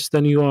Christ,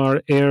 then you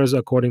are heirs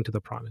according to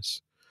the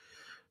promise.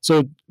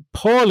 So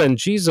Paul and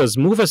Jesus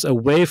move us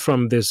away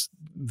from this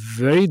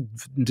very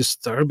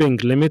disturbing,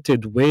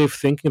 limited way of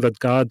thinking that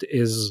God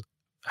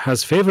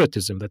has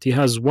favoritism, that he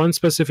has one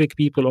specific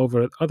people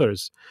over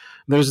others.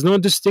 There's no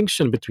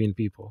distinction between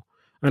people.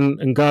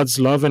 And God's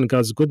love and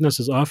God's goodness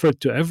is offered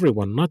to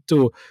everyone, not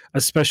to a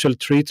special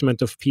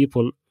treatment of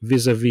people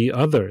vis-a-vis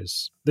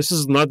others. This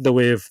is not the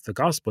way of the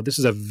gospel. This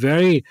is a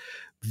very,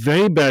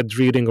 very bad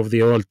reading of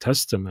the Old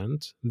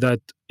Testament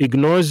that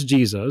ignores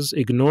Jesus,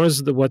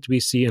 ignores what we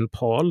see in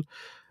Paul,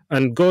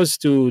 and goes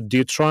to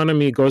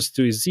Deuteronomy, goes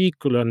to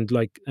Ezekiel,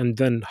 and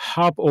then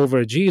hop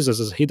over Jesus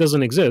as he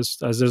doesn't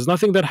exist, as there's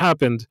nothing that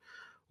happened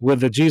with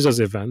the Jesus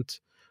event.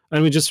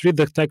 And we just read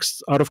the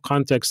text out of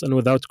context and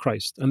without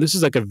Christ. And this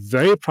is like a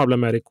very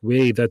problematic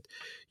way that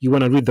you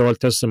want to read the Old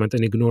Testament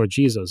and ignore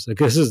Jesus. Like,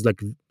 this is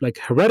like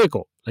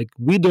heretical. Like,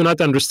 we do not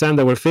understand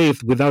our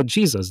faith without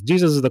Jesus.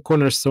 Jesus is the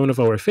cornerstone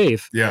of our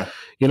faith. Yeah.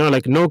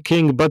 Like no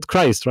king but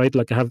Christ, right?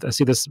 Like I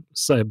see this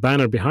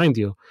banner behind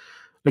you.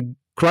 Like,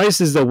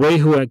 Christ is the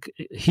way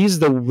he's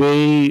the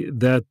way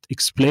that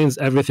explains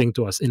everything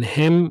to us. In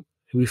him,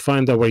 we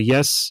find our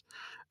yes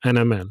and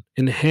amen.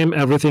 In him,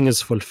 everything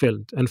is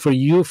fulfilled. And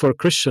for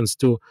Christians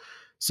to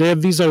say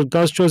these are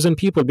God's chosen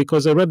people,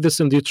 because I read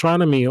this in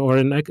Deuteronomy or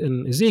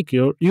in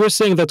Ezekiel, you're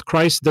saying that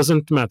Christ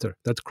doesn't matter,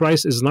 that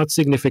Christ is not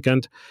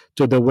significant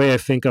to the way I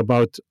think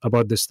about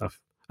this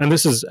stuff. And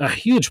this is a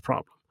huge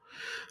problem.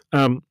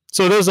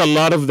 So there's a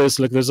lot of this,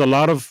 there's a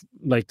lot of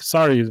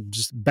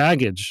just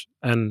baggage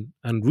and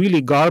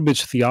really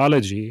garbage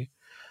theology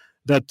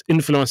that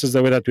influences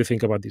the way that we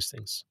think about these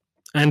things.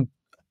 And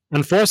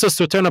force us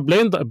to turn a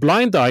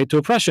blind eye to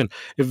oppression.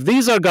 If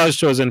these are God's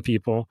chosen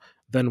people,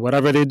 then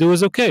whatever they do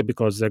is okay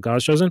because they're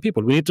God's chosen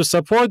people. We need to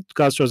support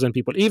God's chosen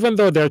people, even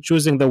though they're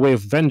choosing the way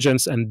of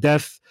vengeance and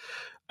death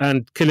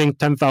and killing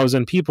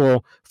 10,000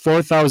 people,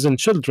 4,000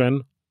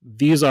 children.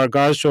 These are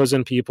God's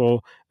chosen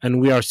people, and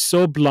we are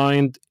so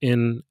blind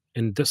in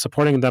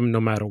supporting them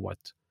no matter what.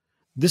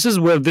 This is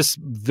where this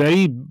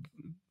very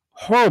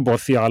horrible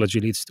theology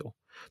leads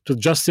to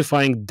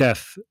justifying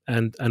death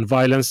and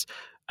violence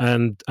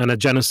and a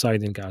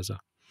genocide in Gaza.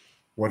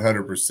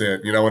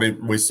 100%. You know,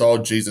 when we saw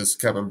Jesus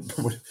coming,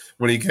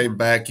 when he came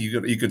back,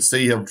 you could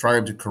see him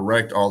trying to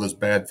correct all this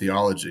bad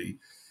theology.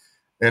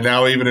 And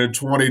now even in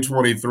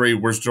 2023,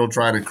 we're still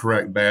trying to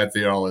correct bad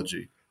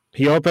theology.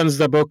 He opens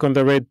the book on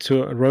the road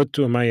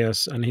to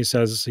Emmaus, and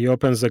he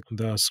opens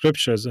the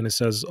scriptures, and he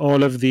says,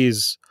 all of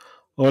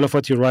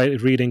what you're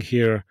reading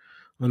here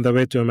on the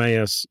way to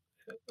Emmaus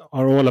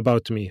are all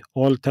about me,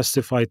 all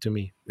testify to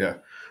me. Yeah.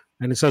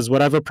 And it says,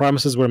 whatever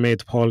promises were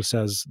made, Paul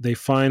says, they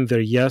find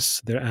their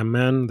yes, their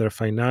amen, their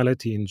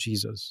finality in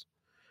Jesus.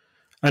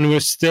 And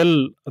we're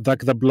still like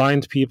the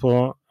blind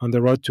people on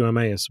the road to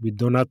Emmaus. We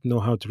do not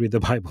know how to read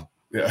the Bible.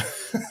 Yeah.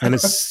 And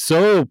it's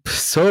so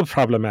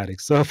problematic,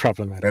 so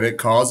problematic. And it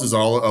causes a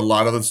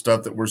lot of the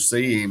stuff that we're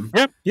seeing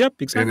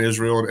exactly. in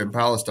Israel and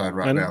Palestine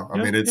now. I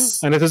mean,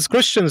 it's... And it is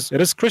Christians.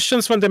 It is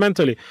Christians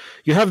fundamentally.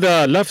 You have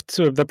the left,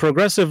 the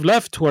progressive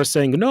left, who are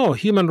saying, no,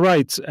 human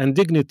rights and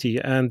dignity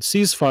and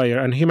ceasefire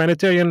and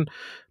humanitarian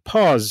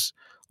pause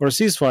or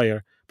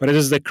ceasefire. But it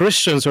is the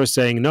Christians who are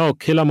saying, no,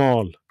 kill them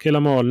all,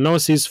 no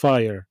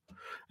ceasefire.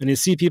 And you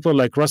see people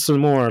like Russell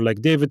Moore,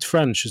 like David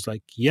French, who's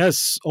like,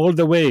 yes, all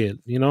the way,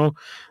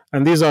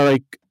 And these are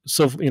like,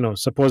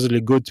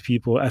 supposedly good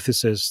people,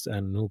 ethicists,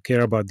 and who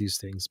care about these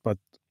things. But,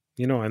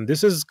 and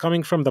this is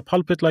coming from the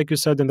pulpit, like you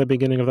said in the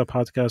beginning of the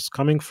podcast,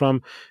 coming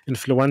from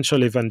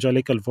influential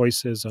evangelical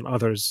voices and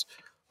others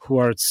who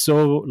are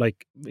so,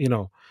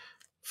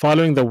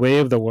 following the way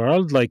of the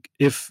world. Like,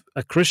 if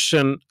a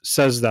Christian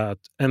says that,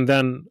 and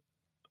then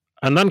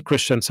a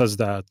non-Christian says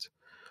that,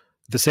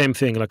 the same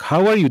thing, like,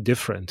 how are you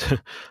different?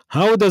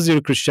 How does your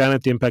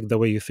Christianity impact the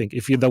way you think?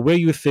 If the way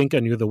you think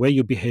and the way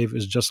you behave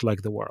is just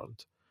like the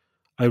world,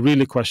 I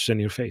really question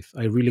your faith.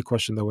 I really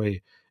question the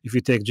way, if you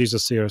take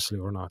Jesus seriously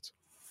or not.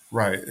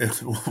 Right.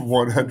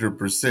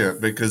 100%.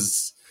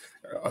 Because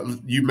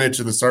you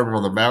mentioned the Sermon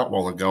on the Mount a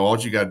while ago. All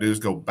you got to do is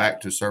go back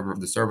to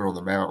the Sermon on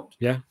the Mount.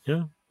 Yeah.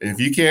 And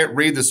if you can't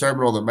read the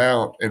Sermon on the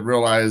Mount and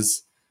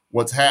realize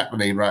what's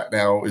happening right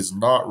now is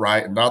not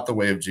right and not the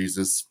way of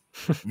Jesus,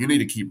 you need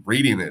to keep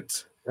reading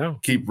it. Yeah.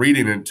 Keep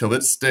reading it until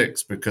it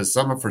sticks, because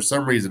for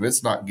some reason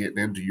it's not getting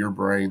into your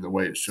brain the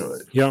way it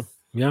should. Yeah.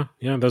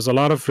 There's a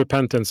lot of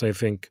repentance, I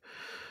think,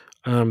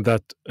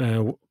 that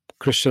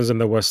Christians in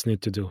the West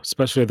need to do,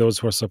 especially those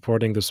who are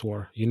supporting this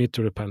war. You need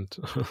to repent.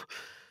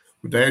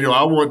 Daniel,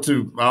 I want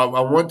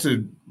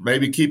to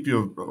maybe keep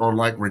you on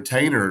like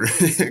retainer,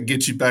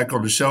 get you back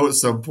on the show at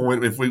some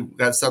point. If we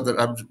got something,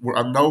 I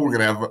know we're going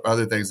to have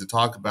other things to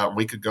talk about. And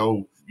we could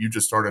go. You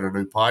just started a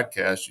new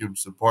podcast, you and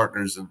some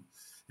partners, and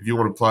if you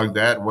want to plug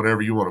that and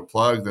whatever you want to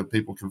plug, then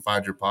people can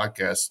find your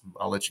podcast.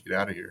 I'll let you get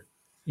out of here.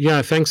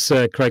 Yeah, thanks,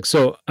 Craig.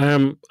 So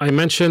I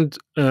mentioned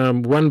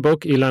one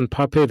book, Ilan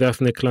Pappé, The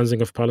Ethnic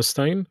Cleansing of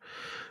Palestine.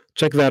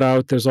 Check that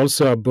out. There's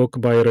also a book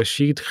by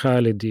Rashid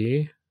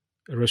Khalidi.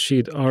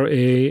 Rashid,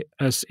 Rashid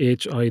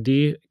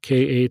Khalidi.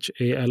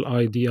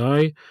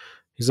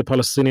 He's a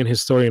Palestinian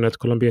historian at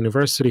Columbia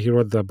University. He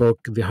wrote the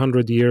book, The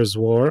 100 Years'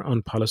 War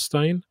on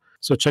Palestine.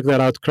 So check that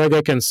out. Craig,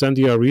 I can send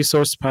you a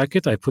resource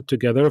packet I put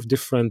together of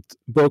different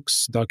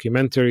books,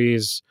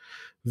 documentaries,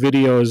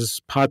 videos,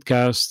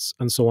 podcasts,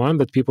 and so on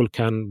that people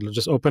can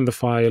just open the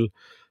file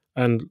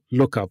and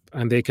look up.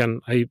 And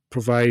I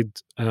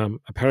provide a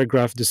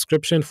paragraph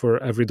description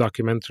for every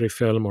documentary,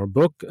 film, or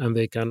book, and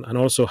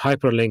also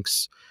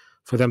hyperlinks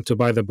for them to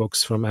buy the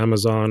books from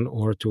Amazon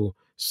or to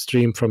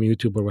stream from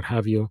YouTube or what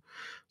have you.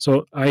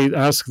 So I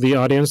ask the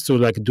audience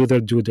to do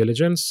their due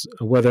diligence,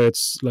 whether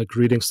it's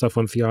reading stuff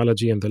on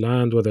theology and the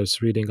land, whether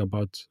it's reading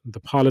about the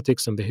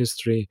politics and the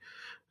history.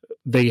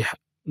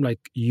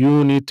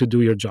 You need to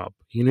do your job.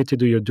 You need to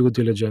do your due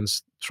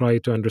diligence. Try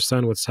to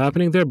understand what's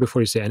happening there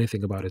before you say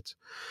anything about it.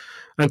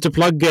 And to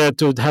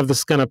have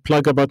this kind of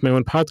plug about my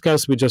own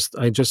podcast,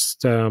 I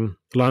just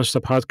launched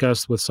a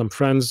podcast with some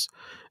friends.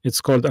 It's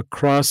called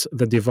Across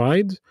the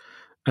Divide.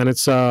 And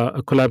it's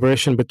a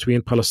collaboration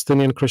between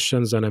Palestinian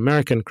Christians and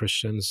American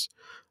Christians,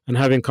 and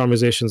having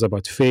conversations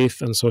about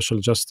faith and social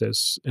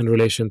justice in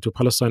relation to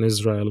Palestine,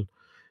 Israel,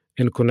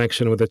 in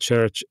connection with the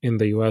church in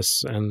the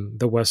U.S. and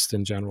the West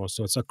in general.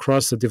 So it's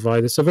Across the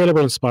Divide. It's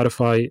available on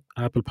Spotify,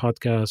 Apple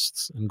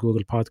Podcasts, and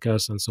Google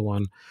Podcasts, and so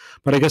on.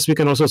 But I guess we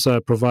can also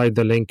provide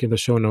the link in the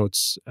show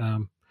notes,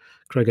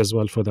 Craig, as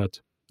well for that.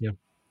 Yeah.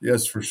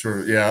 Yes, for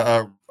sure.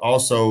 Yeah.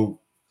 Also,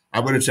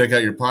 I'm going to check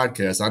out your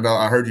podcast.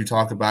 I heard you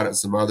talk about it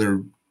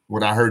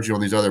when I heard you on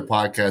these other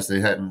podcasts,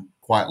 they hadn't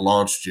quite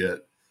launched yet.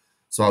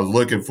 So I was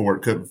looking for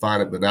it, couldn't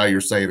find it, but now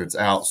you're saying it's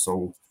out.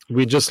 So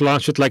we just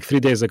launched it 3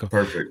 days ago.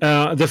 Perfect.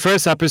 The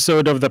first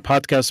episode of the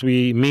podcast,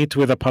 we meet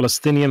with a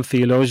Palestinian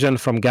theologian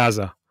from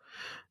Gaza.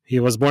 He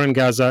was born in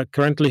Gaza.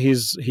 Currently,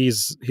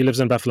 he lives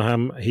in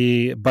Bethlehem.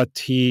 But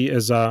he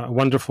is a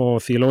wonderful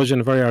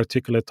theologian, very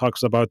articulate,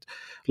 talks about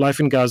life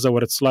in Gaza,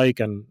 what it's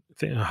like, and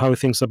how he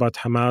thinks about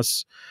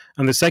Hamas.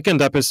 And the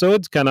second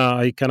episode,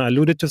 I kind of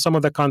alluded to some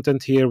of the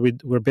content here.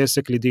 We're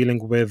basically dealing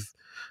with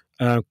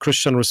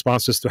Christian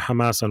responses to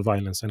Hamas and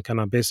violence, and kind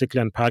of basically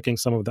unpacking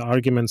some of the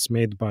arguments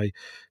made by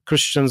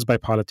Christians, by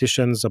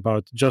politicians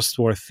about just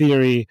war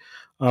theory,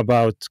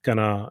 about kind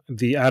of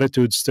the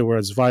attitudes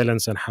towards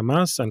violence and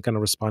Hamas, and kind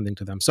of responding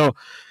to them. So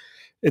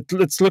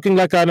it's looking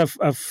like kind of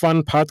a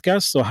fun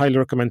podcast. So I highly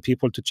recommend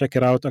people to check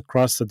it out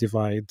across the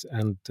divide.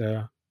 And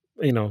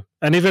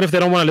and even if they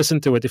don't want to listen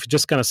to it, if you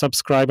just kind of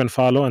subscribe and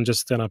follow and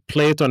just kind of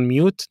play it on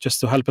mute, just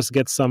to help us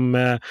get some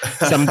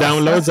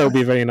downloads, that would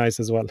be very nice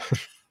as well.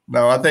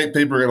 No, I think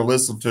people are going to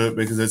listen to it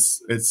because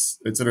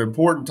it's an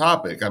important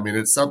topic. I mean,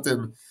 it's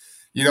something,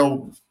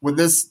 when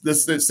this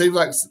it seems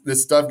like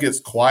this stuff gets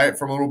quiet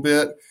for a little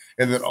bit,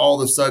 and then all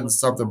of a sudden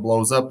something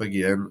blows up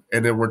again,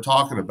 and then we're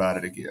talking about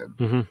it again.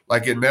 Mm-hmm.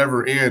 Like it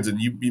never ends.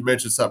 And you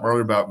mentioned something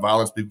earlier about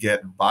violence, people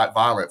getting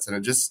violence,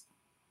 and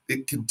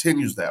it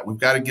continues that. We've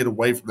got to get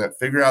away from that,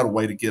 figure out a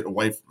way to get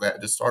away from that,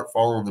 and just start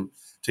following the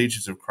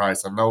teachings of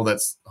Christ. I know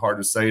that's hard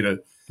to say to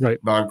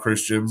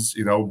non-Christians,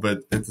 but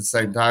at the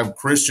same time,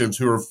 Christians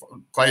who are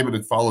claiming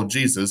to follow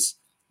Jesus,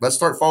 let's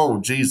start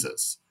following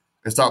Jesus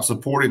and stop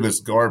supporting this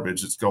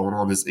garbage that's going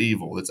on, this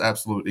evil. It's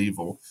absolute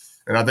evil.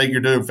 And I think you're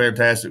doing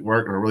fantastic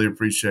work, and I really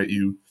appreciate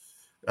you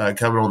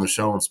coming on the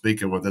show and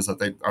speaking with us. I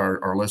think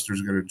our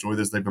listeners are going to enjoy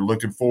this. They've been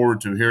looking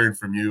forward to hearing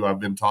from you. I've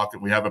been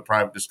talking. We have a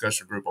private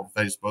discussion group on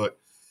Facebook.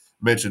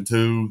 Mentioned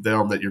to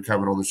them that you're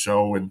coming on the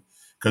show, and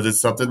because it's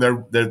something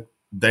that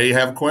they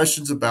have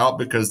questions about,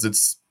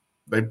 because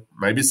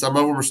maybe some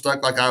of them are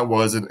stuck like I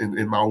was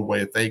in my old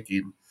way of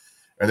thinking,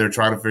 and they're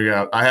trying to figure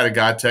out. I had a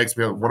guy text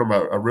me, a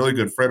really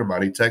good friend of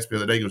mine. He texted me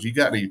the other day. He goes, "You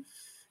got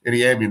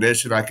any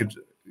ammunition I could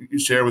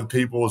share with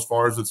people as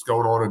far as what's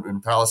going on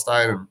in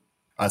Palestine?" And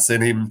I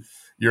sent him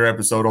your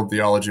episode on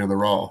theology on the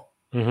raw,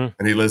 and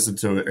he listened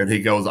to it, and he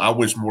goes, "I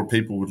wish more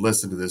people would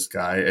listen to this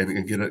guy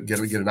and get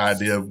an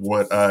idea of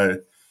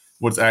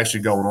what's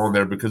actually going on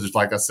there," because it's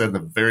like I said in the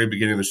very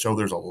beginning of the show,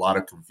 there's a lot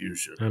of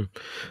confusion.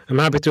 I'm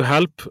happy to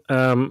help.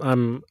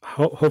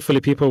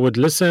 Hopefully people would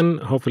listen.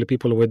 Hopefully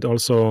people would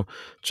also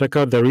check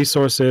out the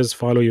resources,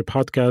 follow your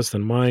podcast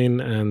and mine,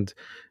 and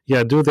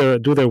do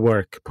their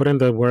work, put in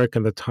the work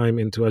and the time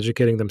into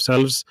educating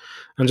themselves.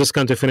 And just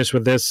kind of finish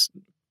with this: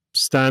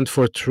 stand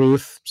for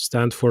truth,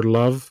 stand for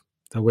love,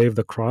 the way of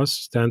the cross,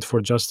 stand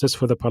for justice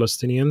for the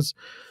Palestinians,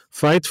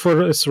 fight for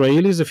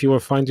Israelis. If you will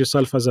find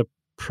yourself as a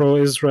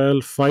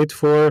pro-Israel, fight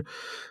for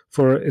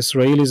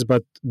Israelis,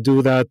 but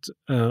do that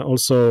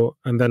also,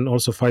 and then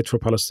also fight for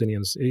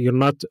Palestinians.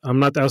 I'm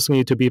not asking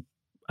you to be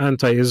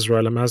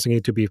anti-Israel. I'm asking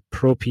you to be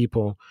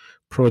pro-people,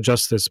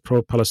 pro-justice,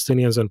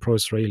 pro-Palestinians, and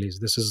pro-Israelis.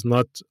 This is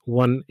not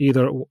one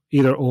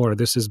either or.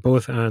 This is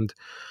both and.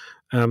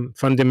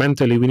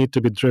 Fundamentally, we need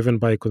to be driven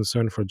by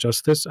concern for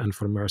justice and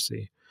for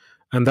mercy,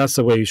 and that's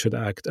the way you should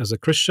act as a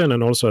Christian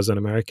and also as an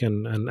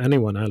American and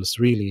anyone else,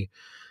 really.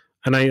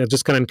 And I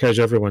just kind of encourage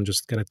everyone,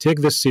 just kind of take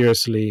this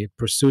seriously,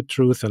 pursue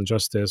truth and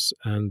justice,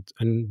 and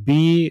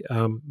be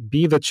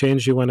the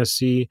change you want to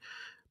see.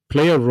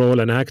 Play a role,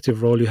 an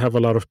active role. You have a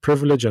lot of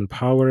privilege and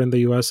power in the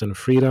U.S. and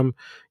freedom.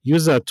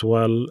 Use that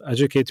well.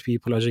 Educate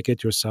people,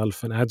 educate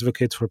yourself, and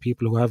advocate for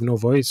people who have no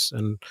voice,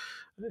 and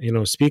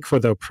speak for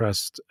the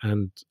oppressed,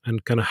 and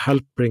kind of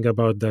help bring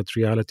about that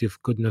reality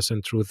of goodness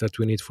and truth that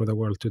we need for the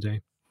world today.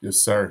 Yes,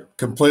 sir.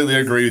 Completely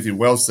agree with you.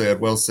 Well said.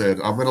 Well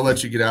said. I'm going to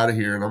let you get out of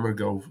here, and I'm going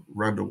to go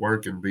run to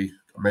work and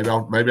maybe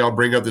I'll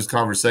bring up this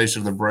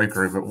conversation in the break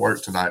room at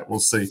work tonight. We'll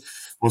see.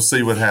 We'll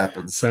see what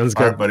happens. Sounds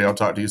good. All right, buddy. I'll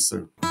talk to you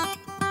soon.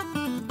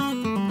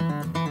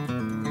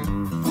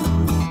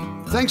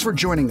 Thanks for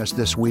joining us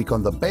this week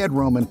on the Bad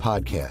Roman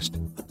Podcast.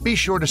 Be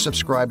sure to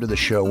subscribe to the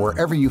show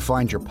wherever you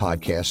find your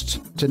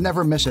podcasts to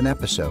never miss an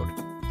episode.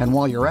 And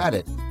while you're at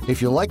it,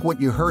 if you like what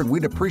you heard,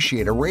 we'd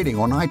appreciate a rating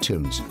on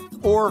iTunes.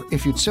 Or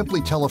if you'd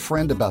simply tell a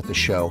friend about the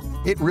show,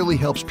 it really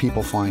helps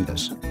people find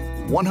us.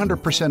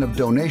 100% of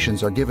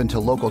donations are given to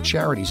local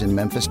charities in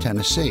Memphis,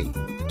 Tennessee.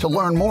 To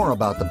learn more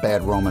about the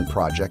Bad Roman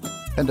Project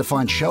and to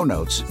find show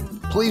notes,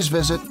 please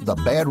visit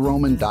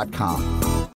thebadroman.com.